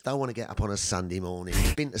we just don't want to get up on a Sunday morning.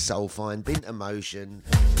 Been to Soulfine, been to Motion,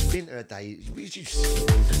 been to a day. You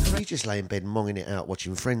just lay in bed monging it out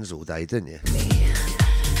watching Friends all day, didn't you?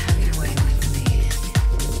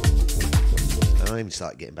 I even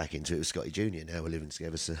started getting back into it with Scotty Jr. Now we're living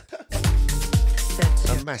together, so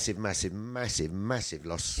a massive loss.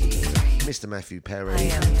 Mr. Matthew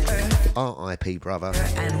Perry, R.I.P. brother.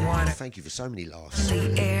 Thank you for so many laughs.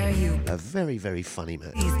 A very funny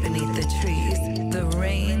man. Beneath the trees, the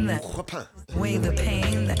rain that away the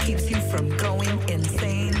pain that keeps you from going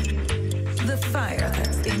insane. The fire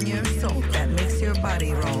that's in your soul that makes your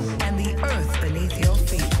body roll, and the earth beneath your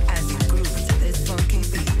feet as you groove to this funky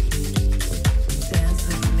beat. Dance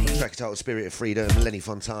with me. Track title Spirit of Freedom, Lenny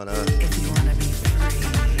Fontana. If you wanna be free.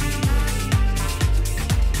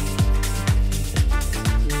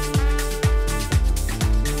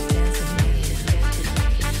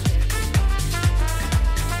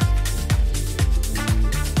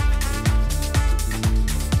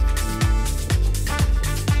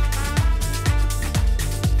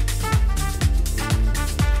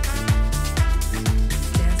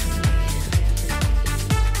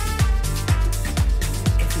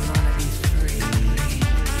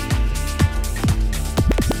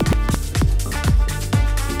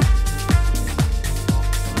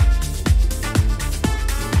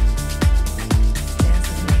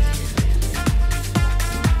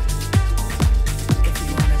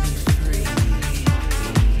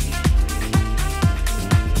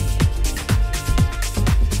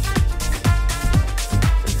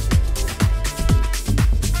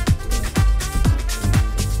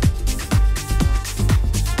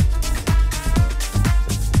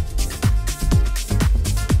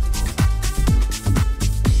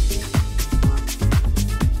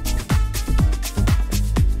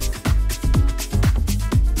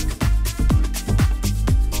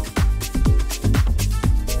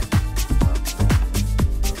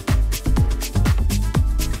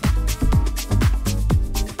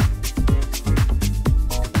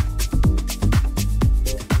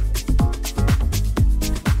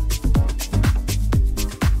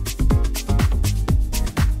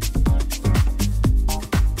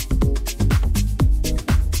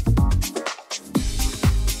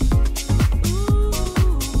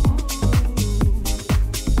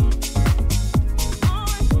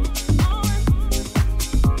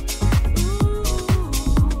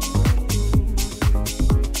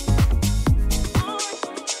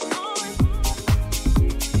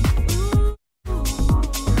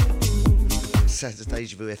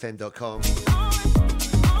 DejaVuFM.com.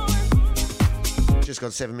 Just gone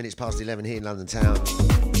 7 minutes past 11 here in London town.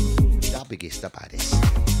 The biggest, the baddest.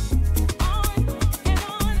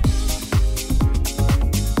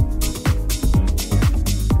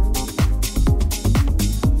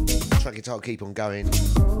 Track it out, keep on going.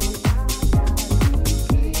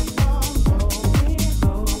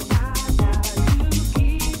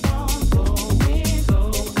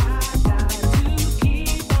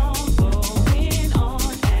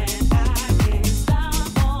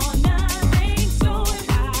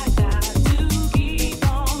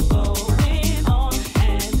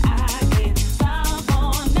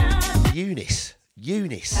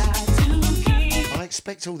 Eunice, I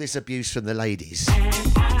expect all this abuse from the ladies.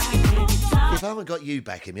 If I haven't got you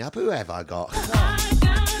backing me up, who have I got?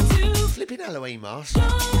 Flipping Halloween mask.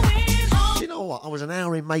 Do you know what? I was an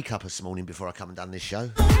hour in makeup this morning before I come and done this show.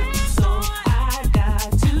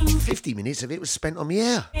 50 minutes of it was spent on my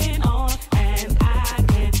hair.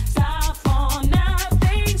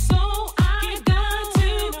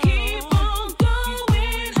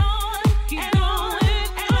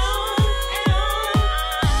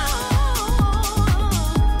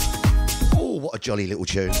 What a jolly little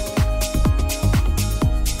tune.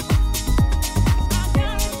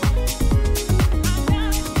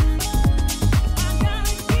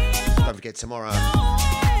 Don't forget, tomorrow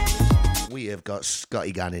we have got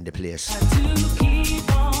Scotty Gunn in the place.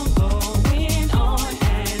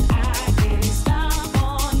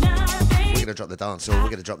 We're going to drop the dance hall. We're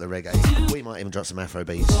going to drop the reggae. We might even drop some Afro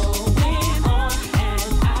beats.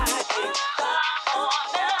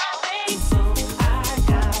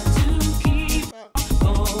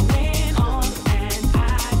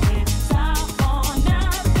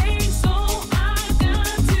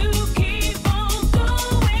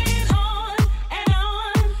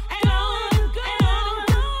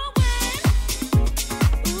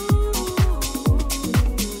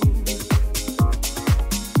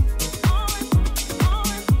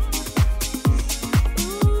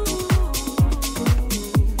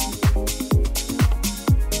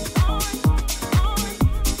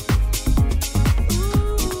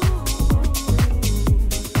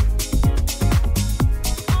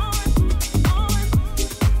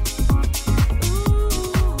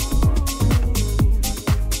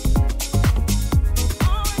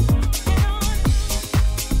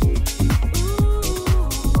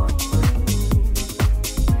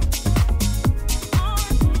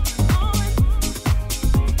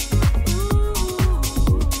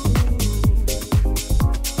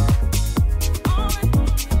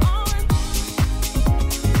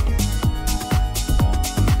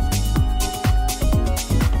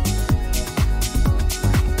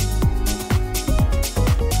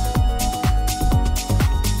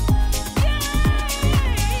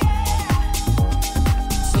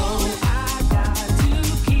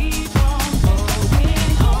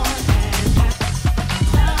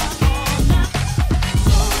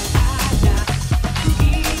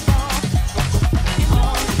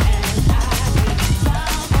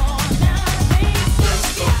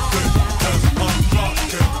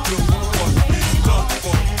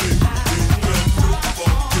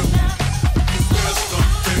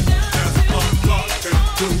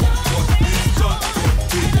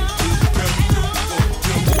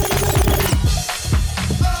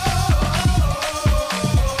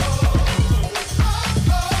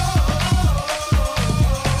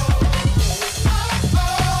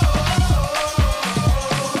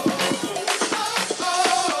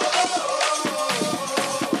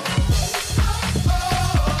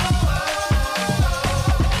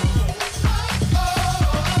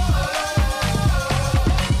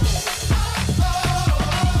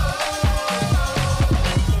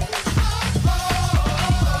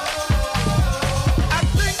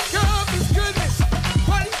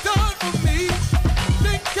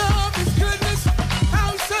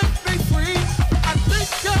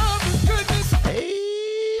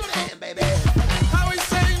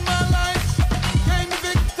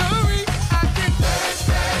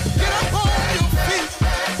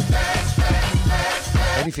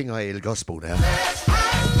 Anything I hear the gospel now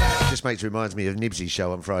just reminds me of Nibsy's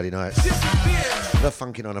show on Friday nights. The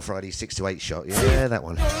Funkin' on a Friday 6 to 8 shot. Yeah, that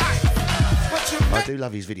one. I do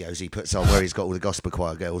love his videos he puts on where he's got all the gospel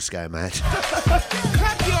choir girls going mad.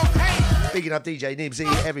 Bigging up DJ Nibsy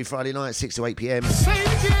every Friday night 6 to 8 p.m.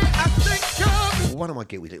 One of my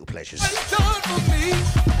guilty little pleasures.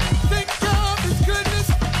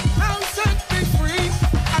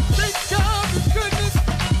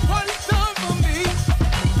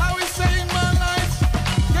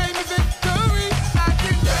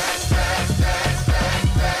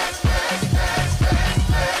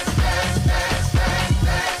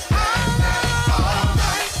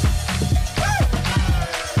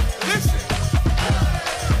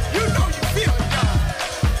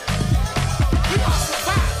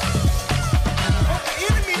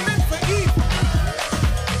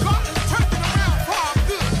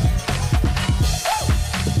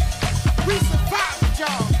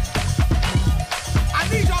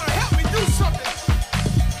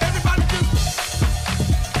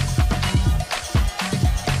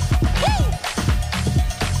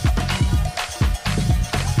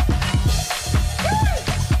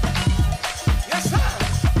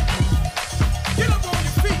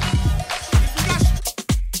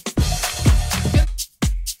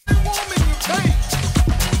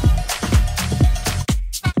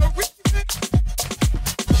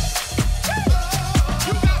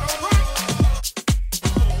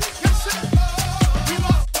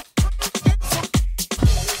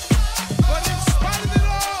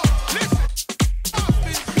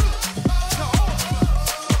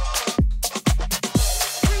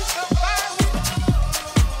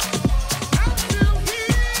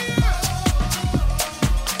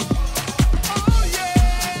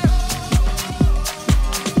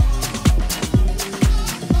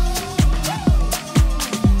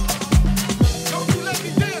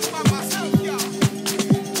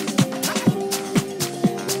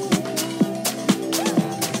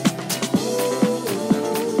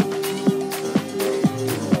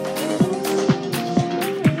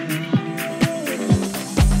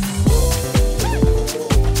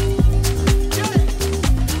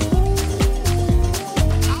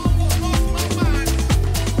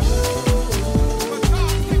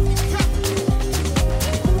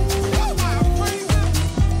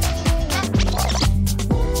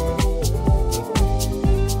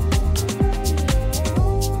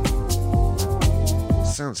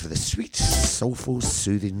 soulful,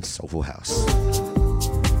 soothing, soulful house.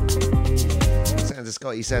 Sounds of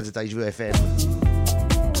Scotty, sounds of Deja Vu FM.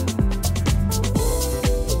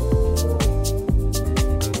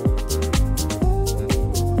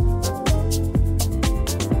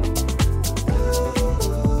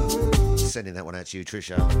 Sending that one out to you,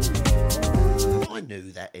 Trisha. I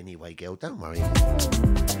knew that anyway, girl. Don't worry.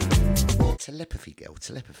 Telepathy, girl.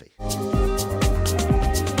 Telepathy.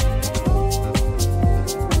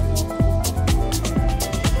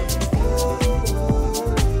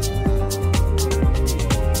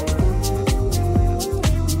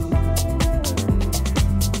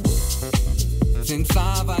 Since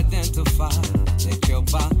I've identified that your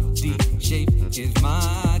body shape is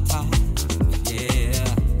my type, yeah.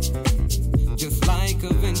 Just like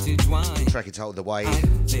a vintage wine. Track it told the way.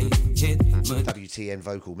 WTN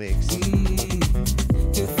vocal mix.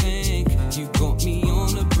 To think you got me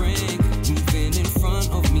on the brink, moving in front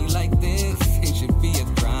of me like this, it should be a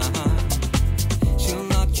crime. She'll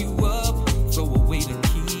knock you up, throw away the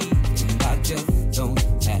key, and I just don't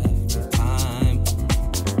have the time.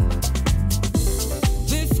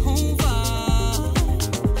 This whole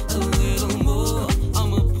vibe, a little more,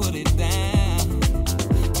 I'ma put it down.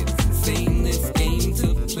 It's insane, this game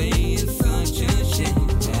to play is such a shame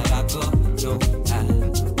that I got no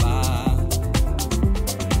alibi.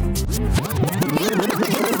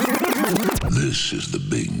 This is the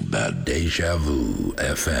Big Bad Deja Vu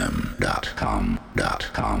FM.com.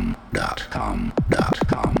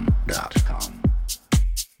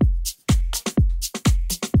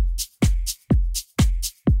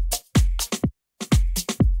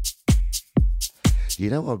 You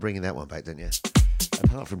know I'm bringing that one back, don't you?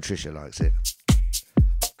 Apart from Trisha likes it.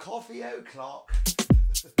 Coffee o'clock.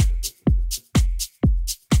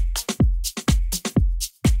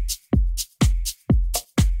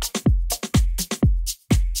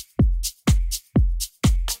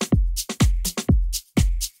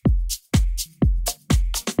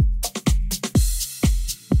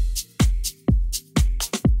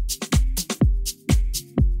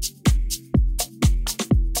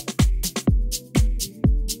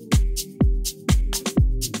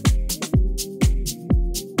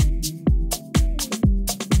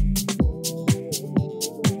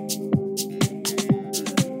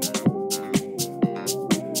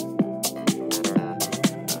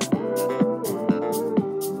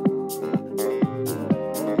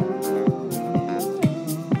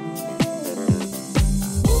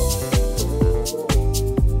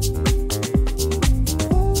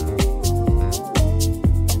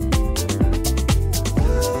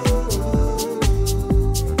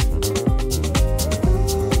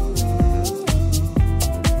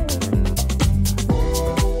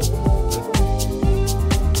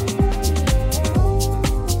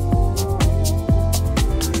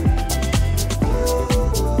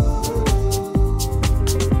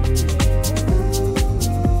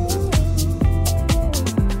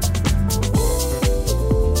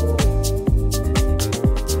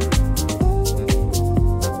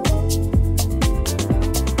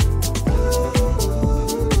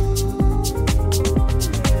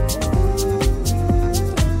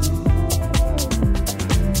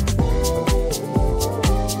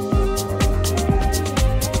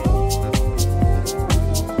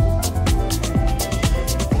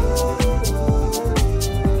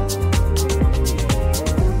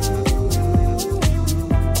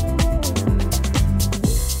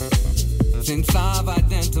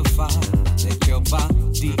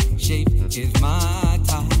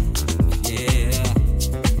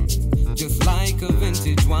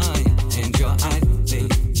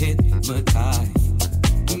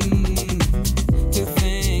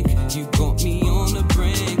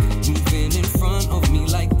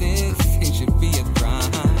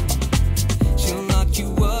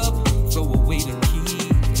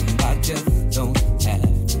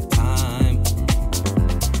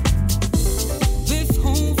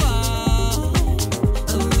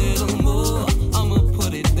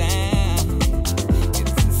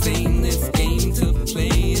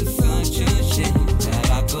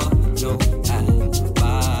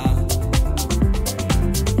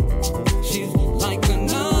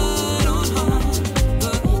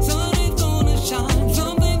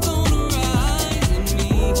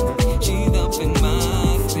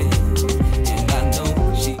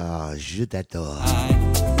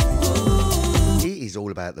 It is all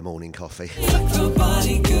about the morning coffee. Your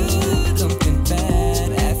body good, something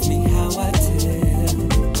bad. Ask me how I tell.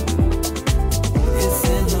 It's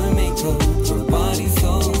in her makeup, her body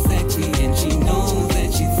so sexy, and she knows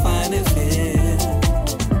that she's fine as hell.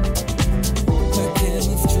 Her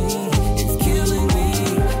chemistry is killing me.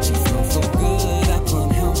 She smells so good.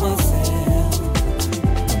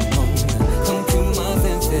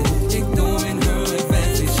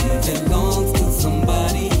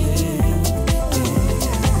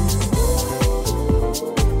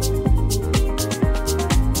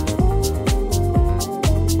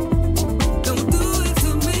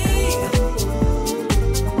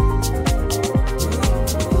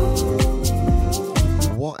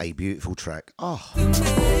 track. Oh.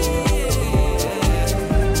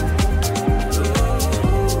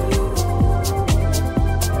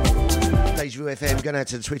 Deja Vu FM, going out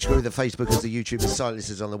to the Twitch crew, the Facebookers, the YouTubers, silent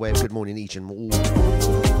listeners on the web. Good morning, each and all.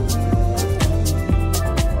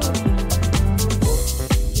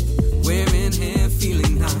 We're in here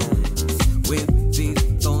feeling nice with these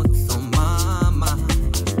thoughts on my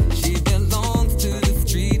mind. She belongs to the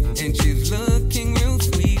street and she's looking real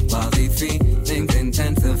sweet while these things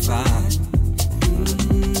intensify.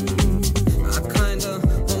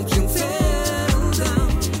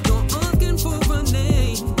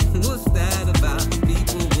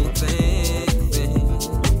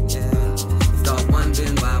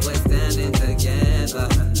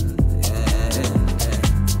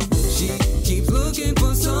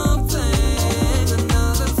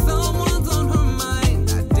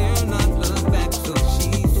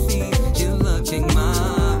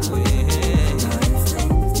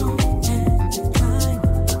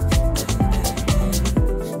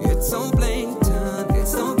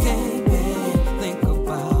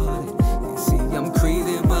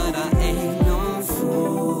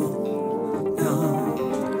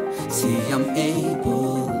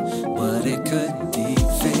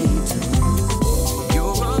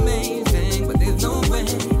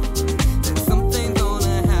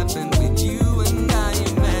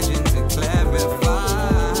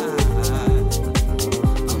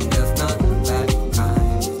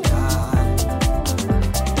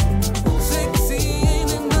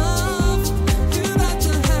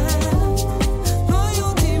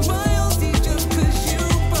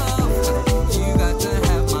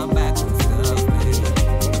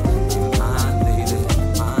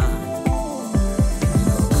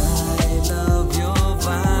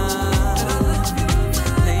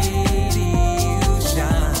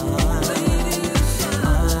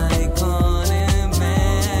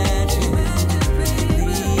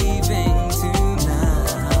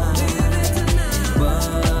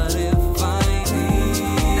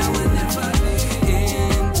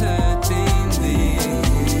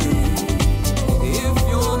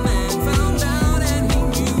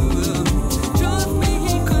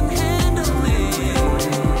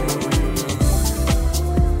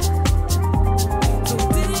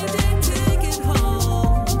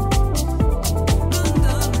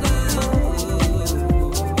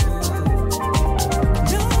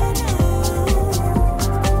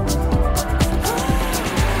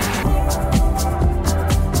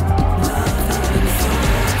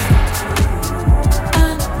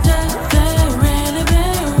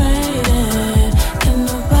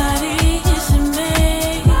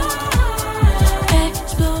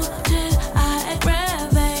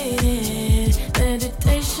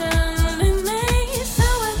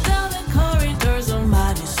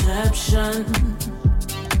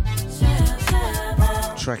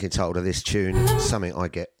 Track entitled of this tune, something I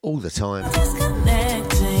get all the time.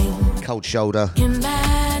 Cold shoulder.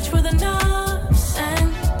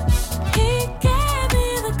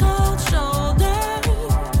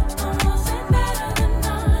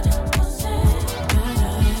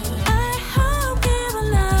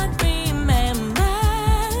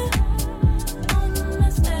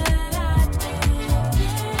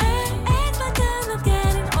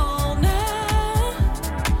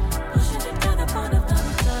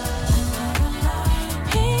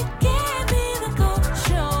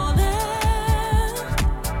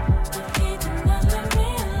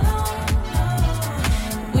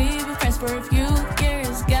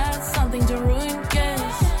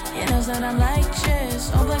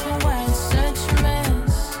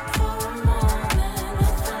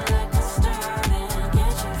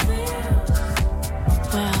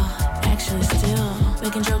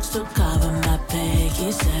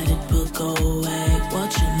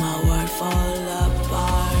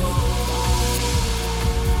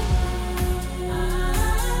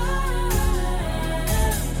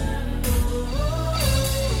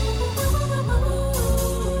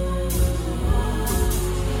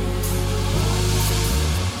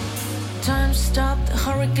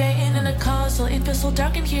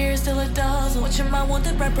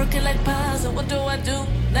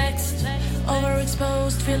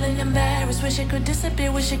 Wish I could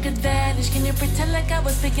disappear, wish I could vanish. Can you pretend like I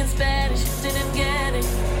was speaking Spanish? Didn't get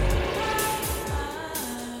it.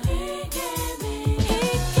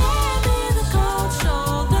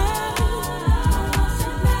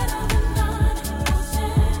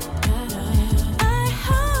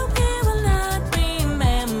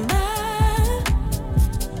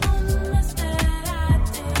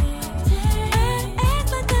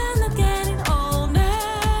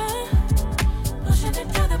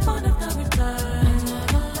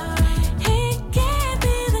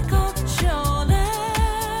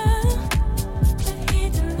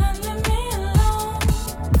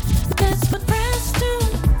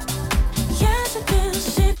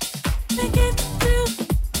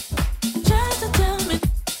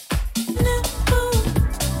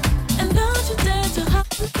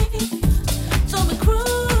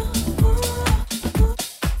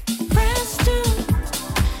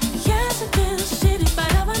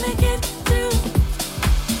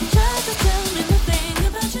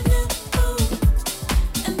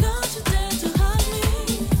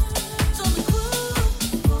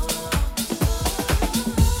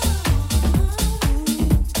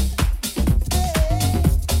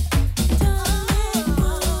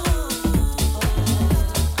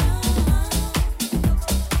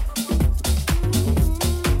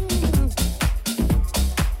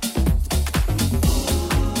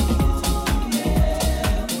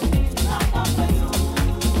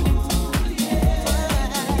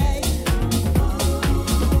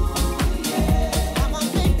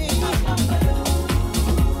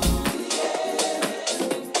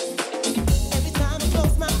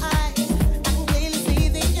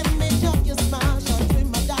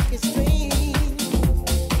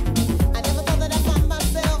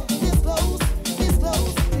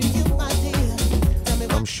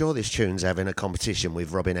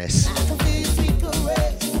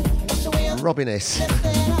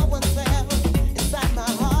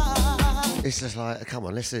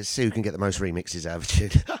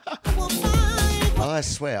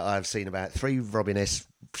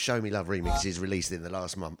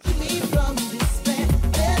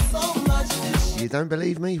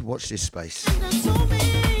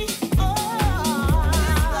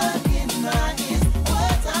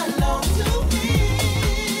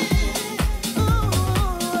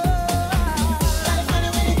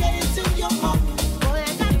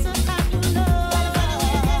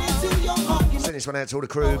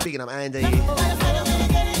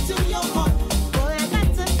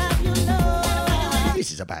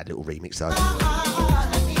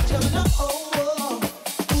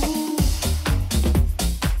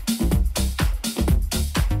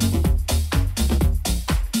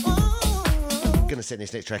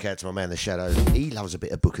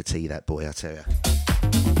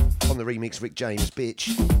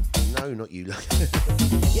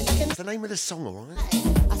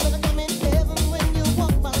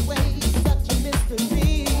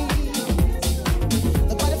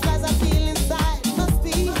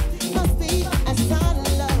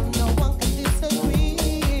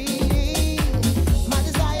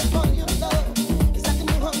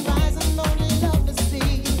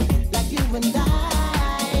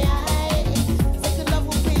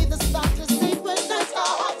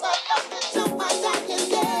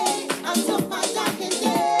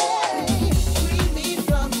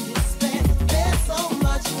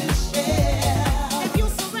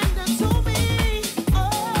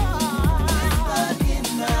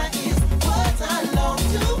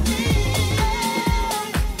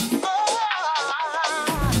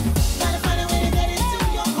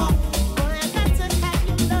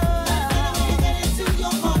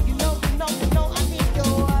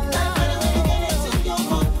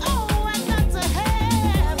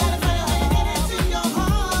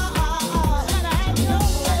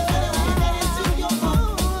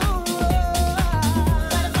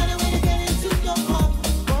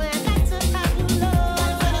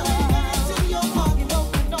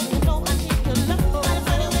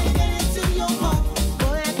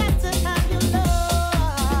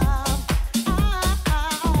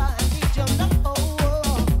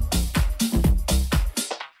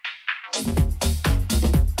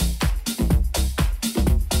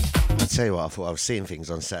 Tell you what, I thought I was seeing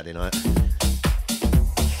things on Saturday night.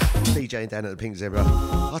 DJing down at the Pink Zebra.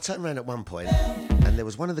 I turned around at one point and there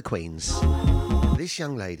was one of the queens. This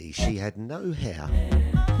young lady, she had no hair.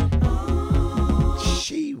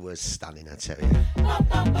 She was stunning, I tell you.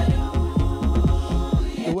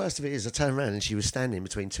 The worst of it is I turned around and she was standing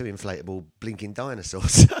between two inflatable blinking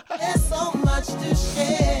dinosaurs. There's so much to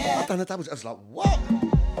share. I've done a double. I was like, what?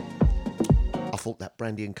 I thought that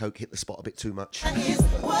brandy and coke hit the spot a bit too much. And his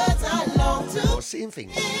words I long to I was seeing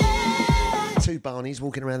things. Two Barneys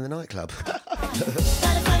walking around the nightclub.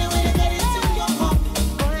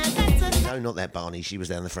 No, not that Barney. She was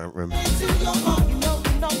down the front room.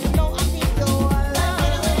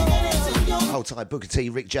 Hold tight, Booker T,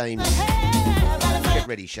 Rick James. Get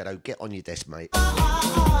ready, Shadow. Get on your desk, mate.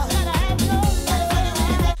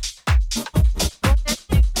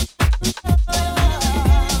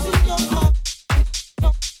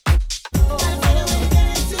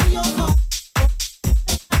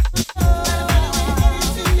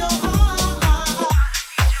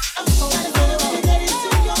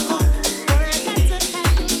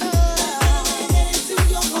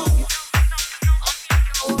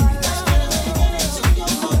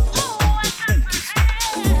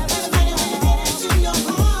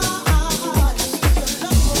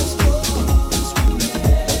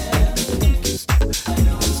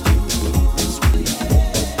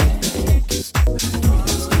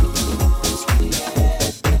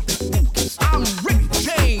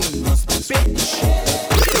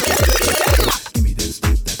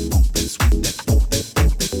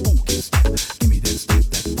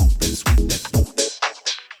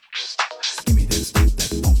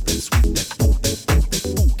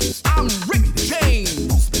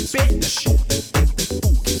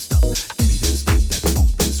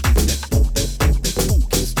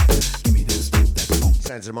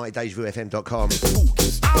 DejaVuFM.com.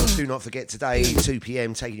 Do not forget today, 2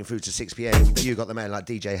 p.m, taking you through to 6 p.m. You got the man like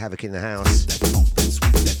DJ Havoc in the house.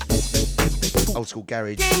 Old school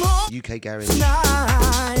garage, UK garage.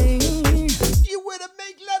 You wanna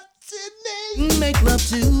make love to me? Make love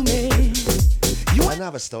to me. You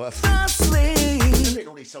another stuff. They've written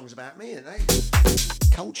all these songs about me, ain't they?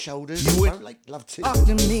 Cold shoulders. You would like love to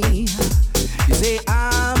me. You say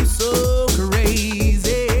I'm so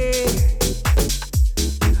crazy.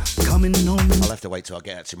 till I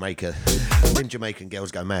get out to Jamaica. Them Jamaican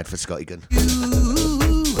girls go mad for Scotty Gunn.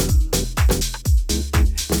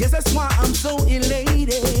 Yes, that's why I'm so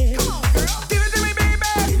elated. Come on, girl. Give it to me, baby.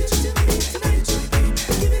 Give it to me tonight.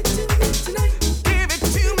 Give it to me tonight. Give it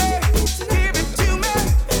to me. Give it to me.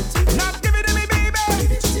 Now give it to me, baby.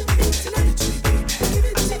 Give it to me tonight. Give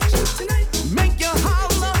it to me tonight. Make you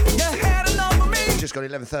holler, your head all over me. Just got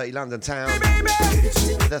 11:30 London town.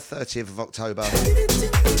 The 30th of October.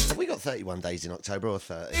 Have we got 31 days in October or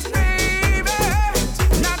 30? Baby,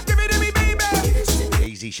 now give it to me, baby.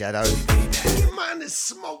 Easy, Shadow. Man, there's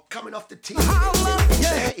smoke coming off the tee. Holler,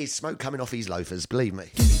 yeah. There is smoke coming off his loafers, believe me.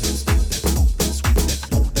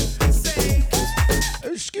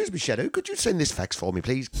 Excuse me, Shadow, could you send this fax for me,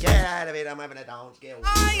 please? Get out of it, I'm having a dance, girl.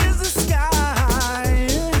 High as the sky.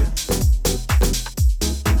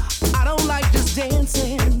 I don't like just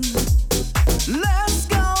dancing. Let's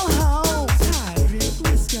go home. Tired,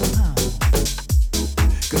 let's go home.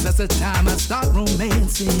 Cause that's the time I start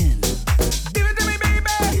romancing. Give it to me, baby.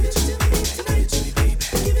 Give it to me tonight.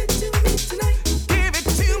 Give it to me tonight. Give it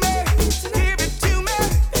to me. Give it to me.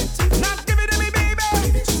 Now give it to me, baby.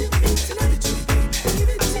 Give it to me tonight. Give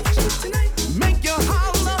it to me tonight. Make you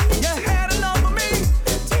holler, your head all over me.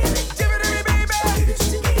 Give it to me, baby. Give it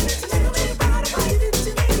to me tonight. Give it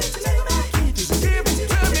to me tonight.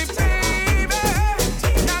 Give it to me, baby.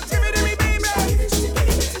 Now give it to me, baby.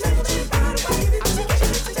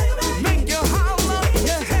 Make you holler,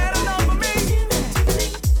 your head all over me.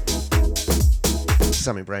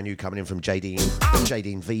 Something brand new coming in from Jadine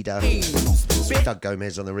Vida. Doug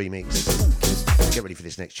Gomez on the remix. Get ready for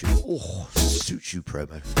this next tune. Oh, suits you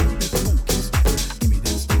promo.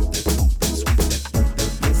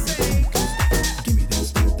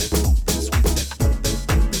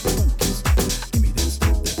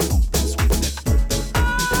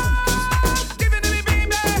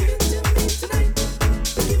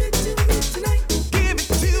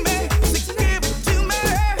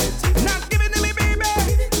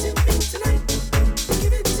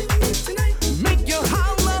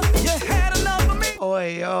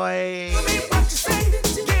 Oi, oi.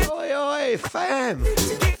 Oi, oi, fam.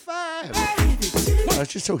 Fam. I was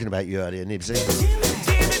just talking about you earlier, Nibsy.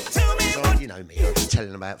 So, you know me, I'm just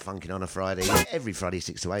telling about funking on a Friday. Every Friday,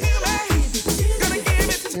 6 to 8.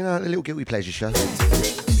 You know, a little guilty pleasure show.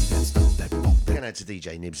 We're going out to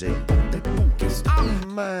DJ Nibsy. Oh,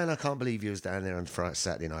 man, I can't believe you was down there on Friday,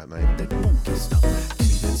 Saturday night, mate.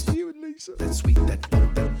 You and Lisa. That's sweet,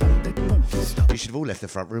 you should have all left the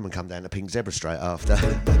front room and come down to Pink Zebra straight after.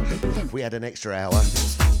 We had an extra hour.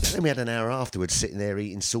 Then we had an hour afterwards sitting there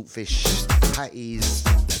eating saltfish, patties,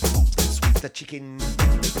 the chicken,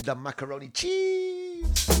 the macaroni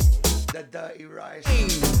cheese, the dirty rice.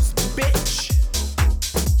 Bitch!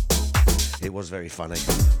 It was very funny.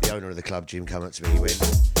 The owner of the club, Jim, came up to me. He went,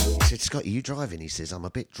 he said, Scott, are you driving? He says, I'm a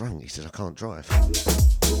bit drunk. He says, I can't drive.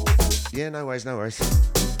 Yeah, no worries, no worries.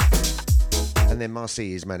 And then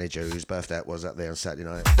Marcy, his manager, whose birthday it was up there on Saturday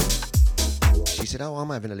night, she said, oh, I'm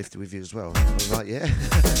having a lift with you as well. I was like, yeah,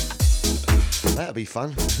 that'll be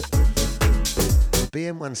fun.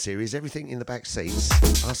 BM1 series, everything in the back seats.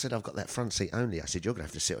 I said, I've got that front seat only. I said, you're going to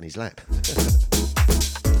have to sit on his lap.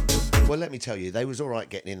 Well, let me tell you, they was all right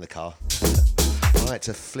getting in the car. I had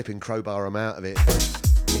to flipping crowbar them out of it.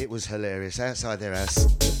 It was hilarious. Outside their house,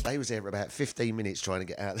 they was there for about 15 minutes trying to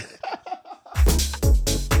get out.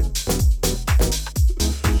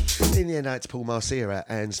 In the end, I had to pull Marcia out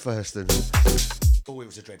hands first, and oh, it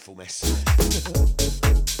was a dreadful mess.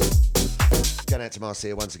 Going out to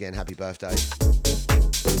Marcia once again, happy birthday.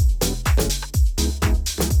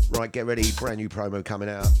 Right, get ready, brand new promo coming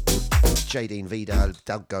out. Jadine Vida,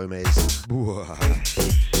 Doug Gomez.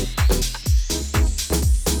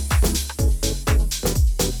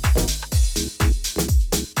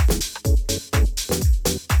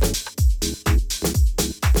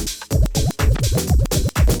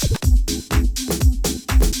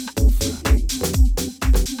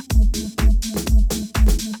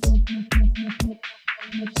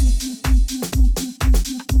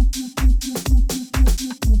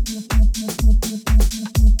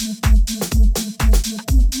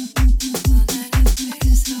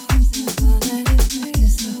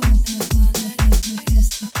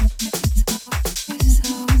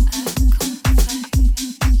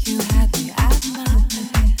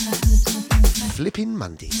 Flipping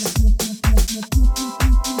Mondays.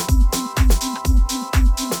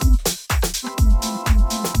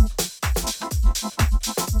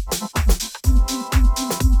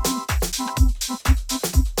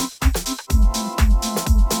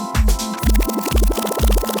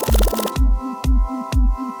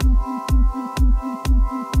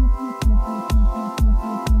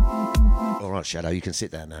 Shadow, you can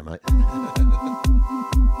sit down now, mate.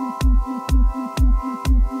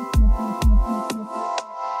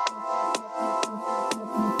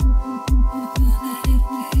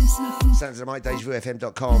 Sounds of Mike,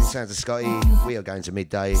 DejaVuFM.com, sounds of Scotty. We are going to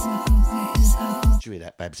midday. Did you hear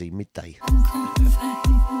that, Babsy? Midday.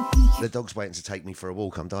 The dog's waiting to take me for a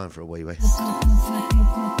walk. I'm dying for a wee wee.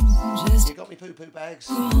 You got me poo-poo bags?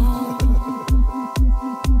 How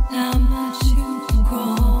much you've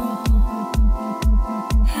grown.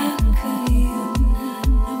 How could you not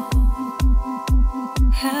know?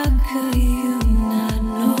 How could you not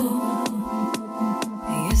know?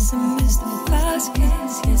 Yes, I missed the first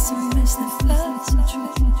kiss. Yes, I missed the first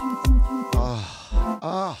trip.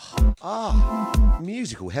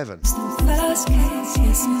 Musical heaven. The first kiss.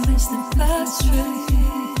 Yes, I missed the first trip.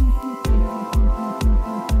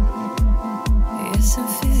 Yes, I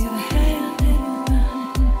feel your hand in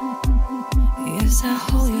mine. Yes, I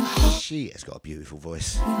hold your heart. She has got a beautiful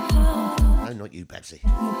voice. No, not you, Babsy.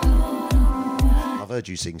 I've heard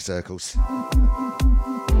you sing circles.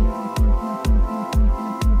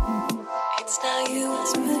 It's not you,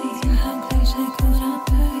 it's me. How cliche could I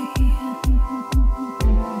be?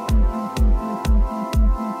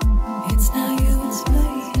 It's not you, it's me.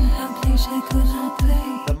 How cliche could I be?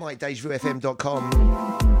 The MikeDejaVuFM.com.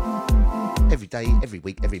 Every day, every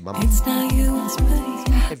week, every month. It's not you, it's me.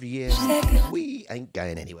 Every year. We ain't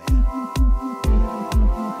going anywhere.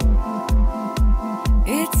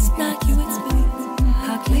 It's not you, it's me.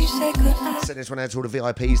 How cliche could I? Send this one out to all the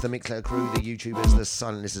VIPs, the Mixler crew, the YouTubers, the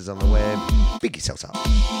silent listeners on the web. Big yourselves up.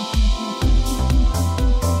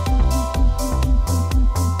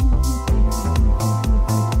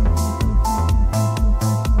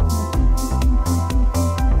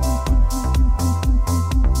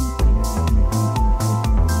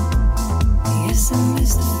 Yes, I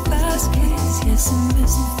missed the first kiss. Yes, I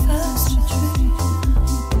missed the first retreat.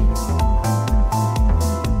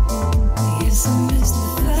 Yes, I missed the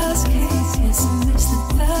first kiss. Yes, I missed the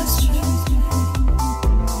first retreat.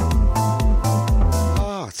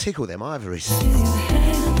 Ah, tickle them ivories. Feel your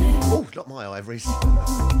hand in. Oh, not my ivories.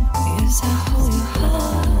 Yes, I hold your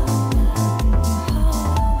heart.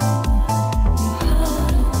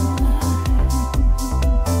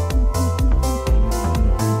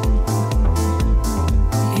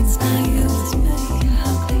 It's not you, it's me.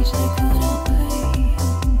 How cliche could I be?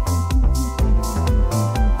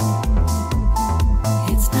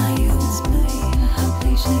 It's not you, it's me. How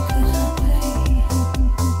cliche could I be?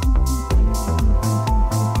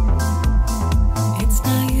 It's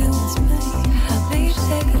not you, it's me. How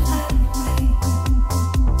cliche could I be?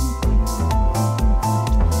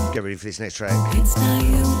 Get ready for this next track. It's not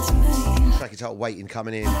you, it's me. Track entitled Waiting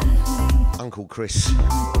coming in. Uncle Chris.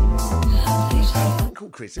 How cliche. Uncle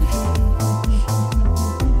Chris.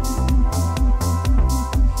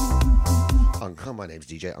 My name's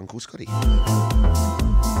DJ Uncle Scotty.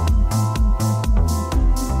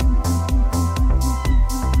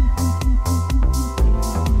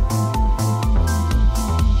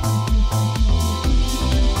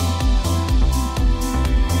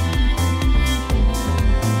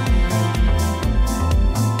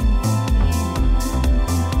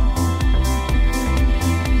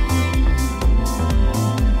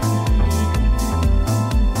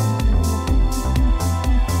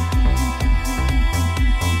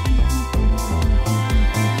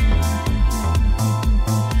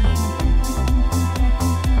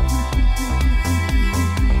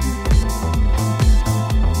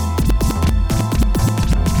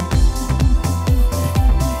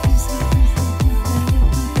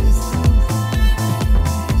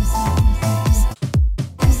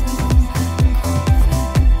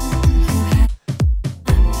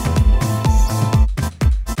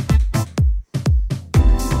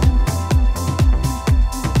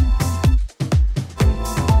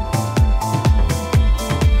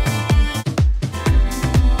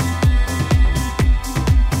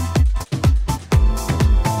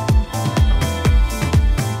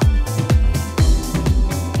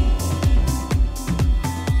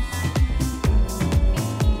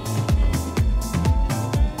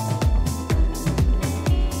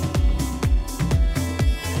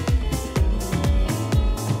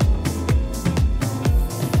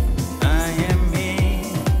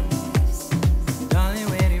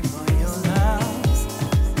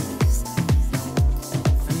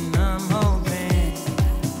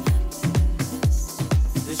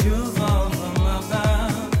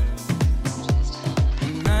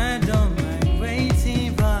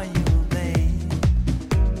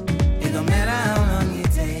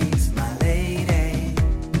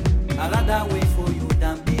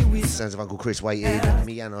 sounds of Uncle Chris waiting.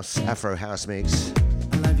 Mianos Afro House Mix.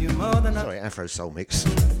 Sorry, Afro Soul Mix.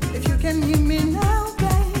 If you can hear me now,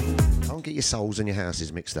 babe. Don't get your souls and your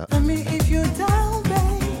houses mixed up. Tell me if you're down, babe.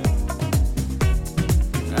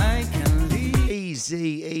 I can leave.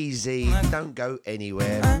 Easy, easy. Don't go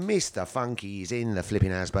anywhere. Mr. Funky is in the flipping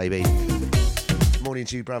house, baby. Morning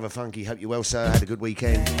to you, brother Funky. Hope you're well, sir. Had a good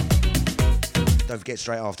weekend. Don't forget,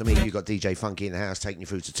 straight after me, you got DJ Funky in the house taking you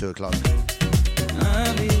through to 2 o'clock.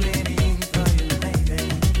 I'll be waiting for you, baby.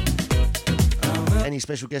 Any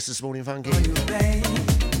special guests this morning, Funky? You, babe.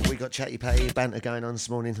 We got chatty patty banter going on this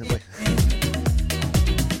morning, haven't we?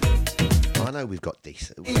 I know we've got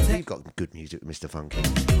decent. We've got good music with Mr. Funky.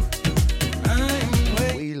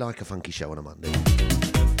 We like a funky show on a Monday.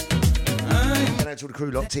 Going out to all the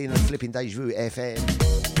crew locked in and flipping Deja Vu FM.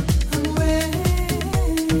 I'm waiting.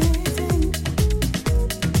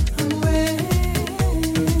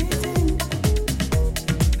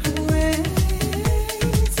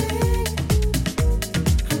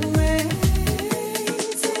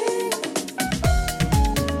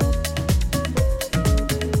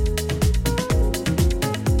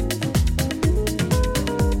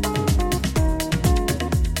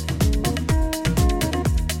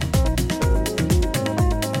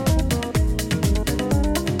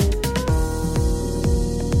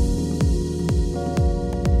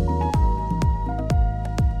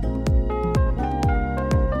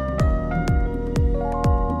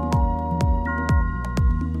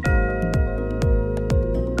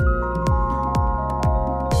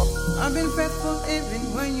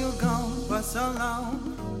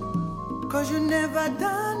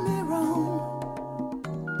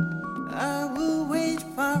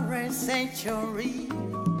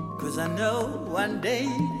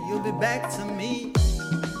 Back to me,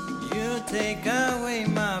 you take away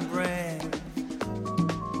my breath,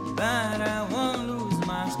 but I won't lose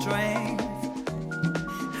my strength.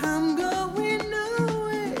 I'm going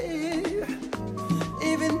away,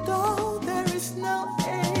 even though there is no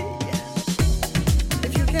air.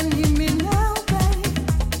 If you can hear me now, babe,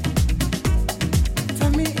 tell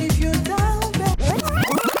me if you're down, babe.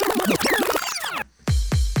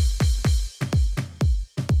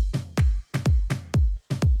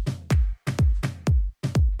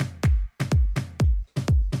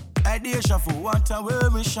 Deja vu, what a way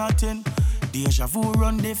we shotting. Deja vu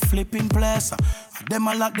run the flipping place. Them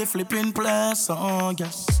a like the flipping place. Oh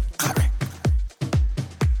yes, correct.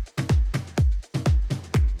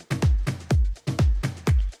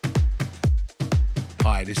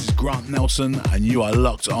 Hi, this is Grant Nelson, and you are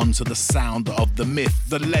locked on to the sound of the myth,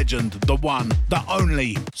 the legend, the one, the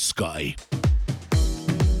only Sky.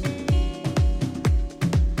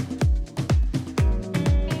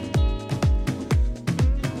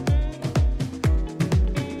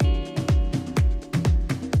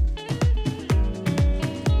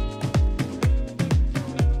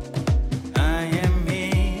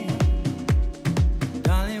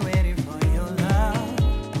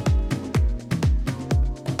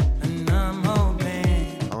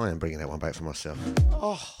 For myself.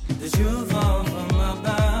 Oh. Did you fall from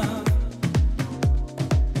above?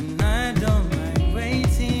 And I don't mind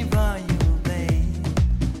waiting for you, babe.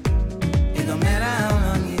 It don't matter how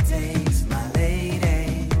long it takes, my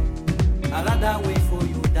lady. I'd rather wait for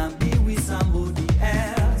you than be with somebody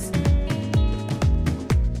else.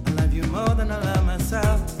 I love you more than I love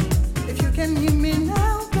myself. If you can hear me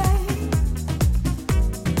now, babe,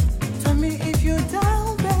 tell me if you're down.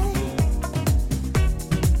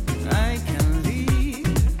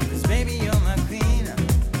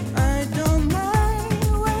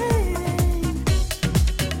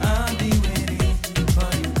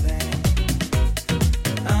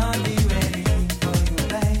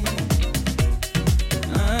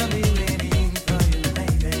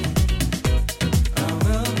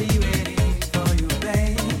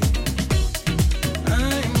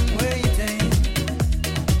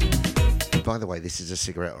 By the way, this is a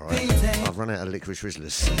cigarette, all right? I've run out of licorice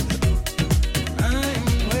Rizzlers.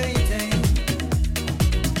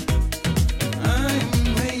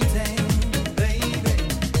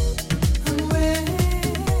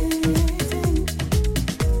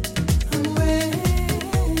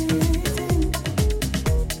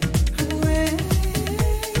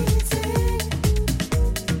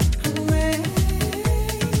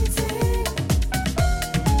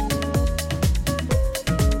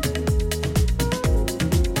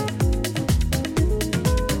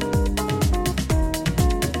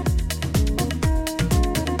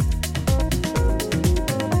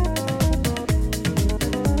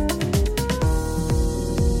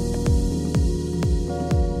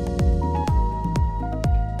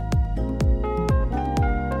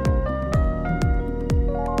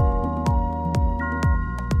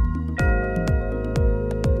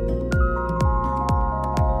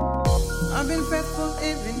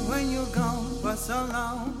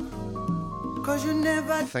 alone. 'Cause you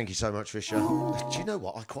never. Thank you so much, Trisha. Do you know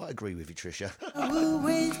what? I quite agree with you, Trisha.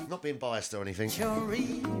 Not being biased or anything.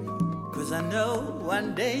 'Cause I know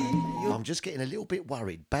one day you. I'm just getting a little bit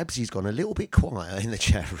worried. Babsy's gone a little bit quiet in the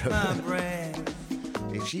chat room.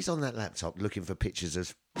 If she's on that laptop looking for pictures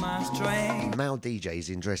of male DJs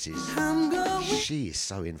in dresses, she is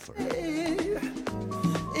so in for it.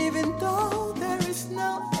 Even though there is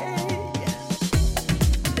no air,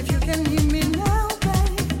 if you can hear me now,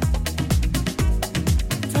 babe,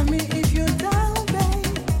 tell me if you're down,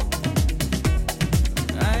 babe.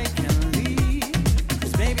 I can leave,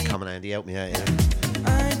 'cause baby. Come on, Andy, help me out here.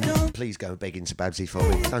 Please go begging to Babsy for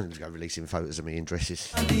me. Don't go releasing photos of me in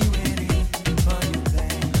dresses.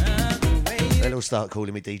 They'll all start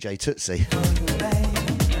calling me DJ Tootsie.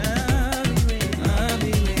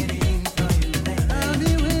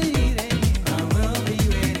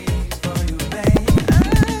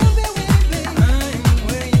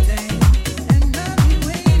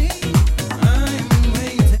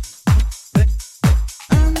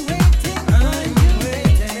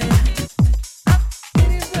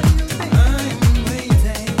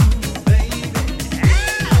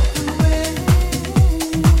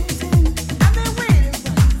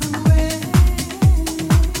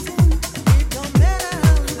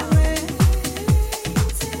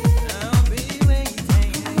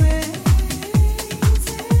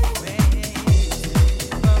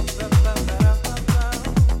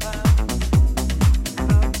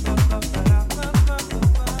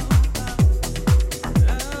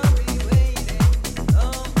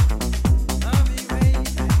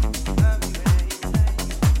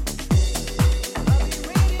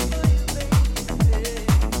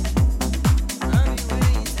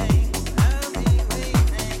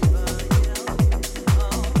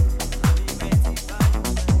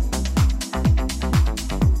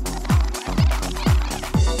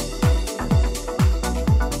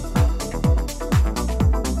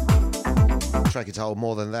 Track it hold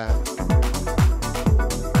more than that.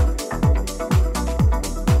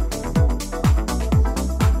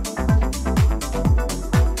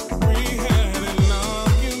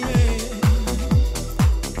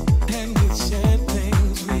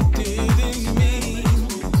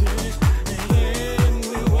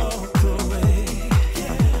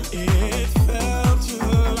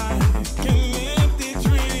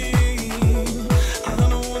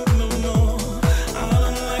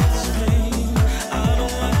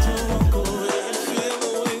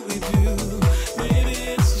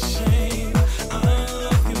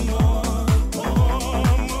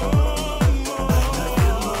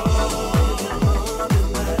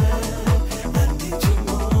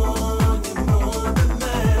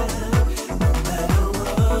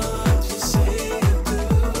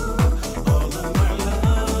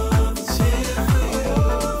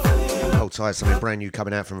 Something brand new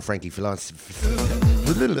coming out from Frankie Philance.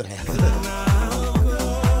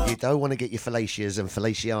 You don't want to get your Felicias and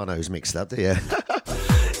Felicianos mixed up, do you?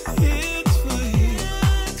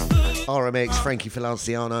 RMX, Frankie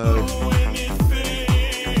Feliciano.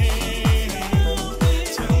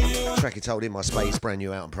 Track it told in my space, brand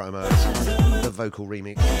new out on promo. The vocal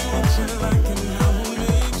remix.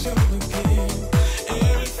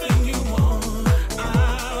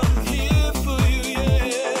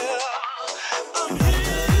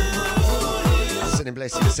 Sending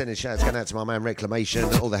blessings, sending shouts going out to my man Reclamation,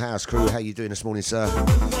 all the house crew. How you doing this morning, sir?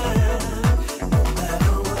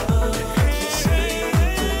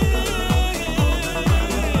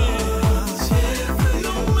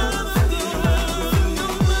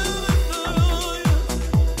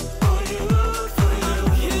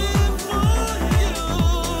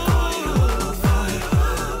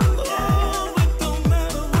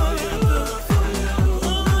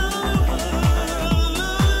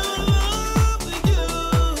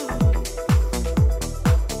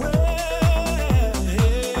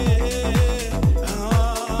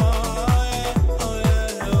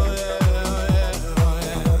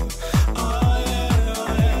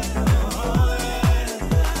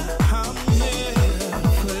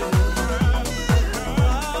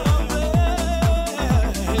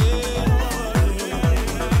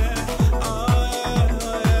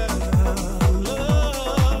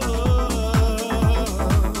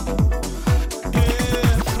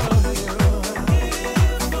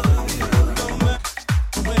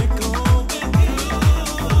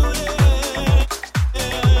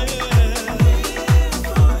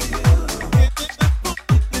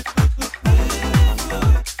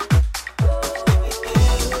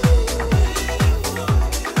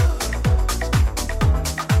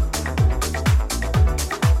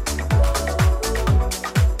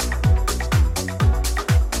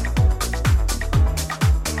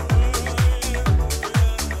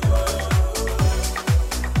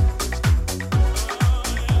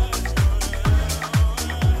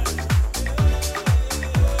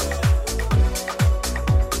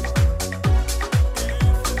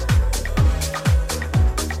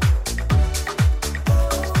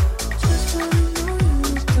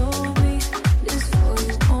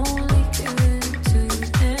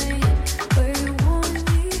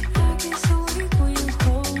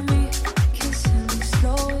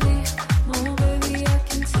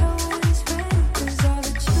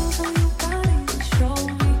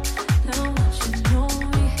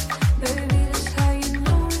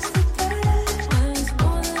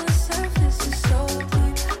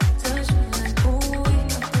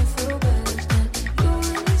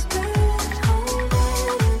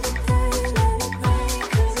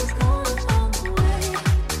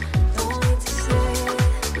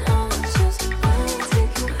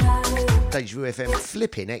 Deja Vu FM.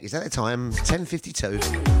 Flipping heck, is that the time? 10:52.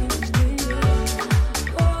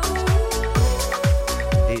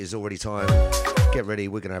 It is already time. Get ready,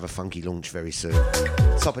 we're going to have a funky launch very soon.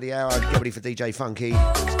 Top of the hour, get ready for DJ Funky.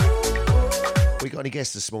 We got any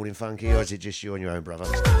guests this morning, Funky, or is it just you on your own, brother?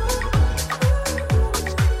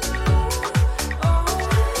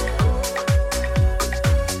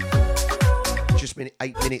 Just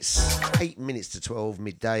 8 minutes to 12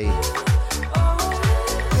 midday.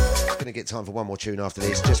 Gonna get time for one more tune after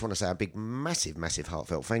this. Just want to say a big, massive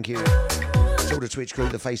heartfelt thank you to all the Twitch crew,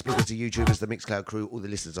 the Facebookers, the YouTubers, the Mixcloud crew, all the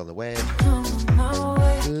listeners on the web.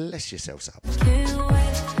 Bless yourselves up.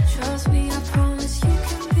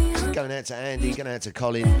 Going out to Andy, going out to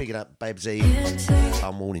Colin, bigging up Babsy.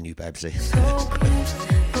 I'm warning you, Babsy.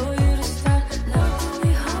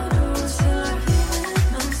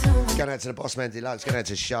 Going out to the Bossman Deluxe, going out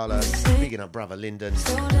to Charlotte, bigging up brother Lyndon.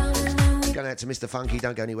 Going out to Mr. Funky,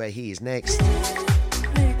 don't go anywhere, he is next.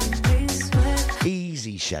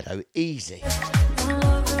 Easy, Shadow, easy.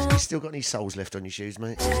 You still got any soles left on your shoes,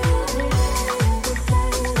 mate?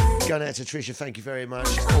 Going out to Tricia, thank you very much.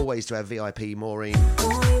 Always to our VIP Maureen.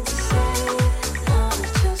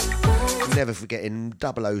 Never forgetting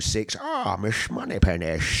 006. Miss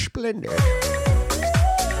Moneypenny, splendid.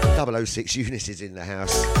 006 Eunice is in the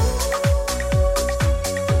house.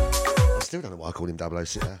 I still don't know why I called him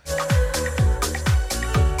 006.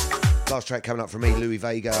 Last track coming up from me, Louis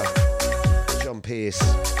Vega, John Pierce,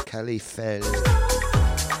 Califel.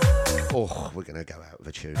 Oh, we're going to go out with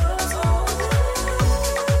a tune.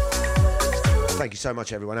 Thank you so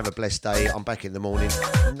much, everyone. Have a blessed day. I'm back in the morning.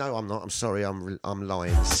 No, I'm not. I'm sorry. I'm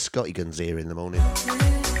lying. Scotty Guns here in the morning.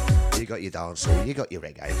 You got your dancehall. You got your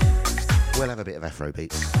reggae. We'll have a bit of Afro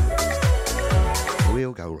beats.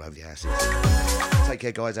 We'll go all over the houses. Take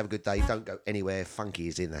care, guys. Have a good day. Don't go anywhere. Funky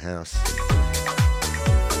is in the house.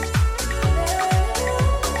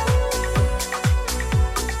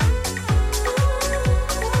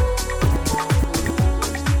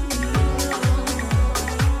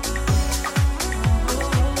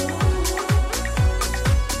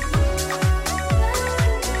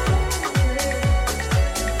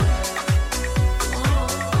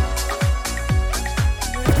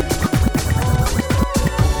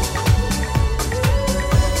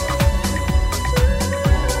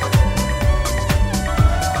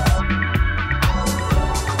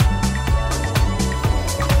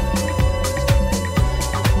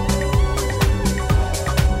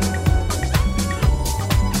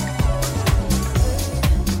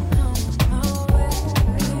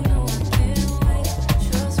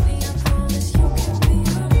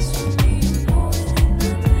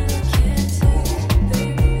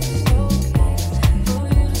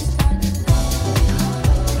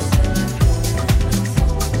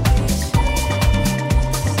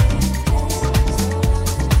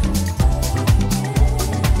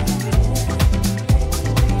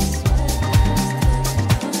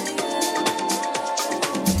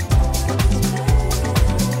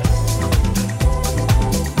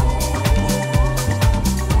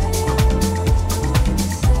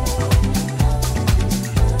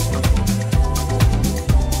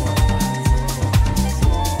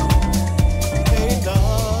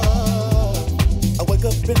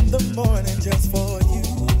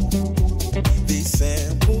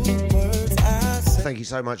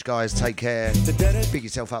 So much, guys. Take care. Big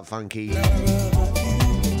yourself up, Funky.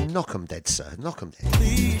 Knock 'em dead, sir. Knock 'em dead.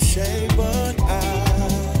 Well,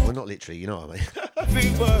 not literally, you know what I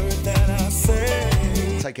mean.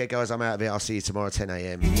 Take care, guys. I'm out of here. I'll see you tomorrow at 10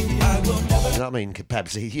 a.m. You know what I mean?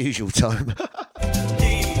 Babsy, usual time.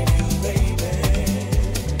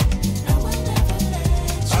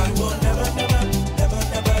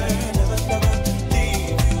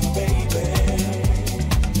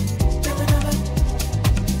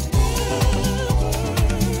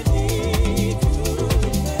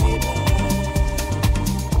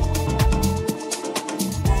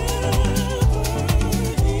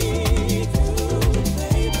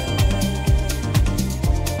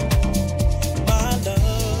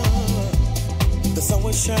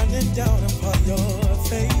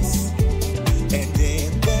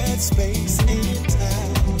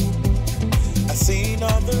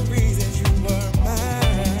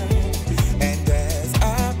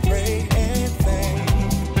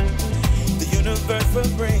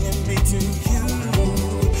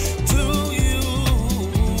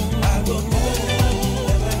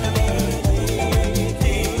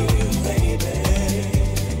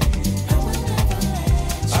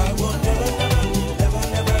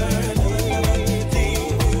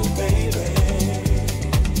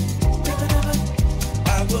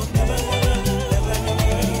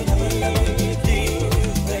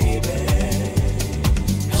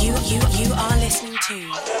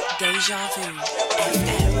 Deja Vu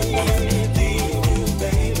FM.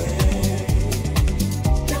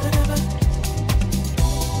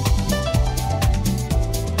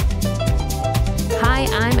 Hi,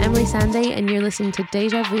 I'm Emily Sandy, and you're listening to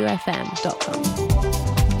DejaVuFM.com.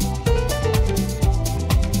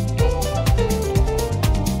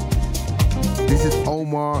 This is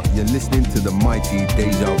Omar. You're listening to the mighty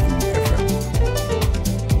Deja Vu FM.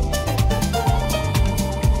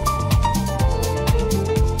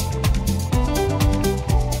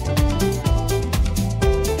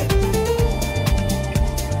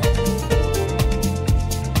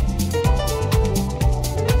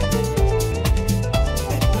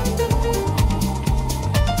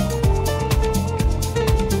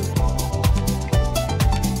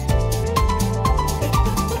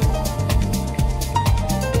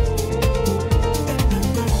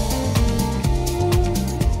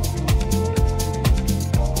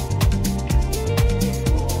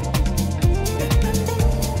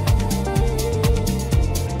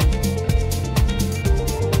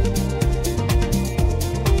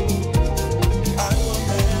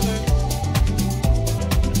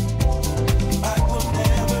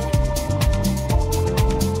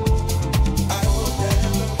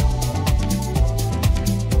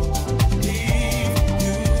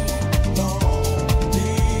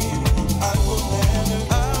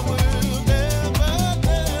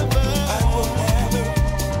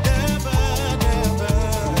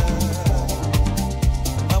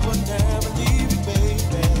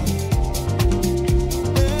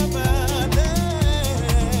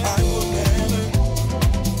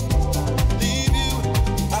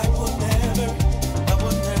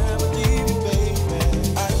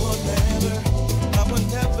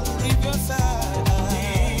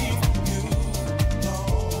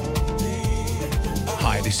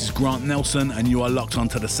 Grant Nelson, and you are locked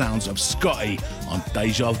onto the sounds of Scotty on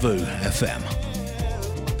Deja Vu FM.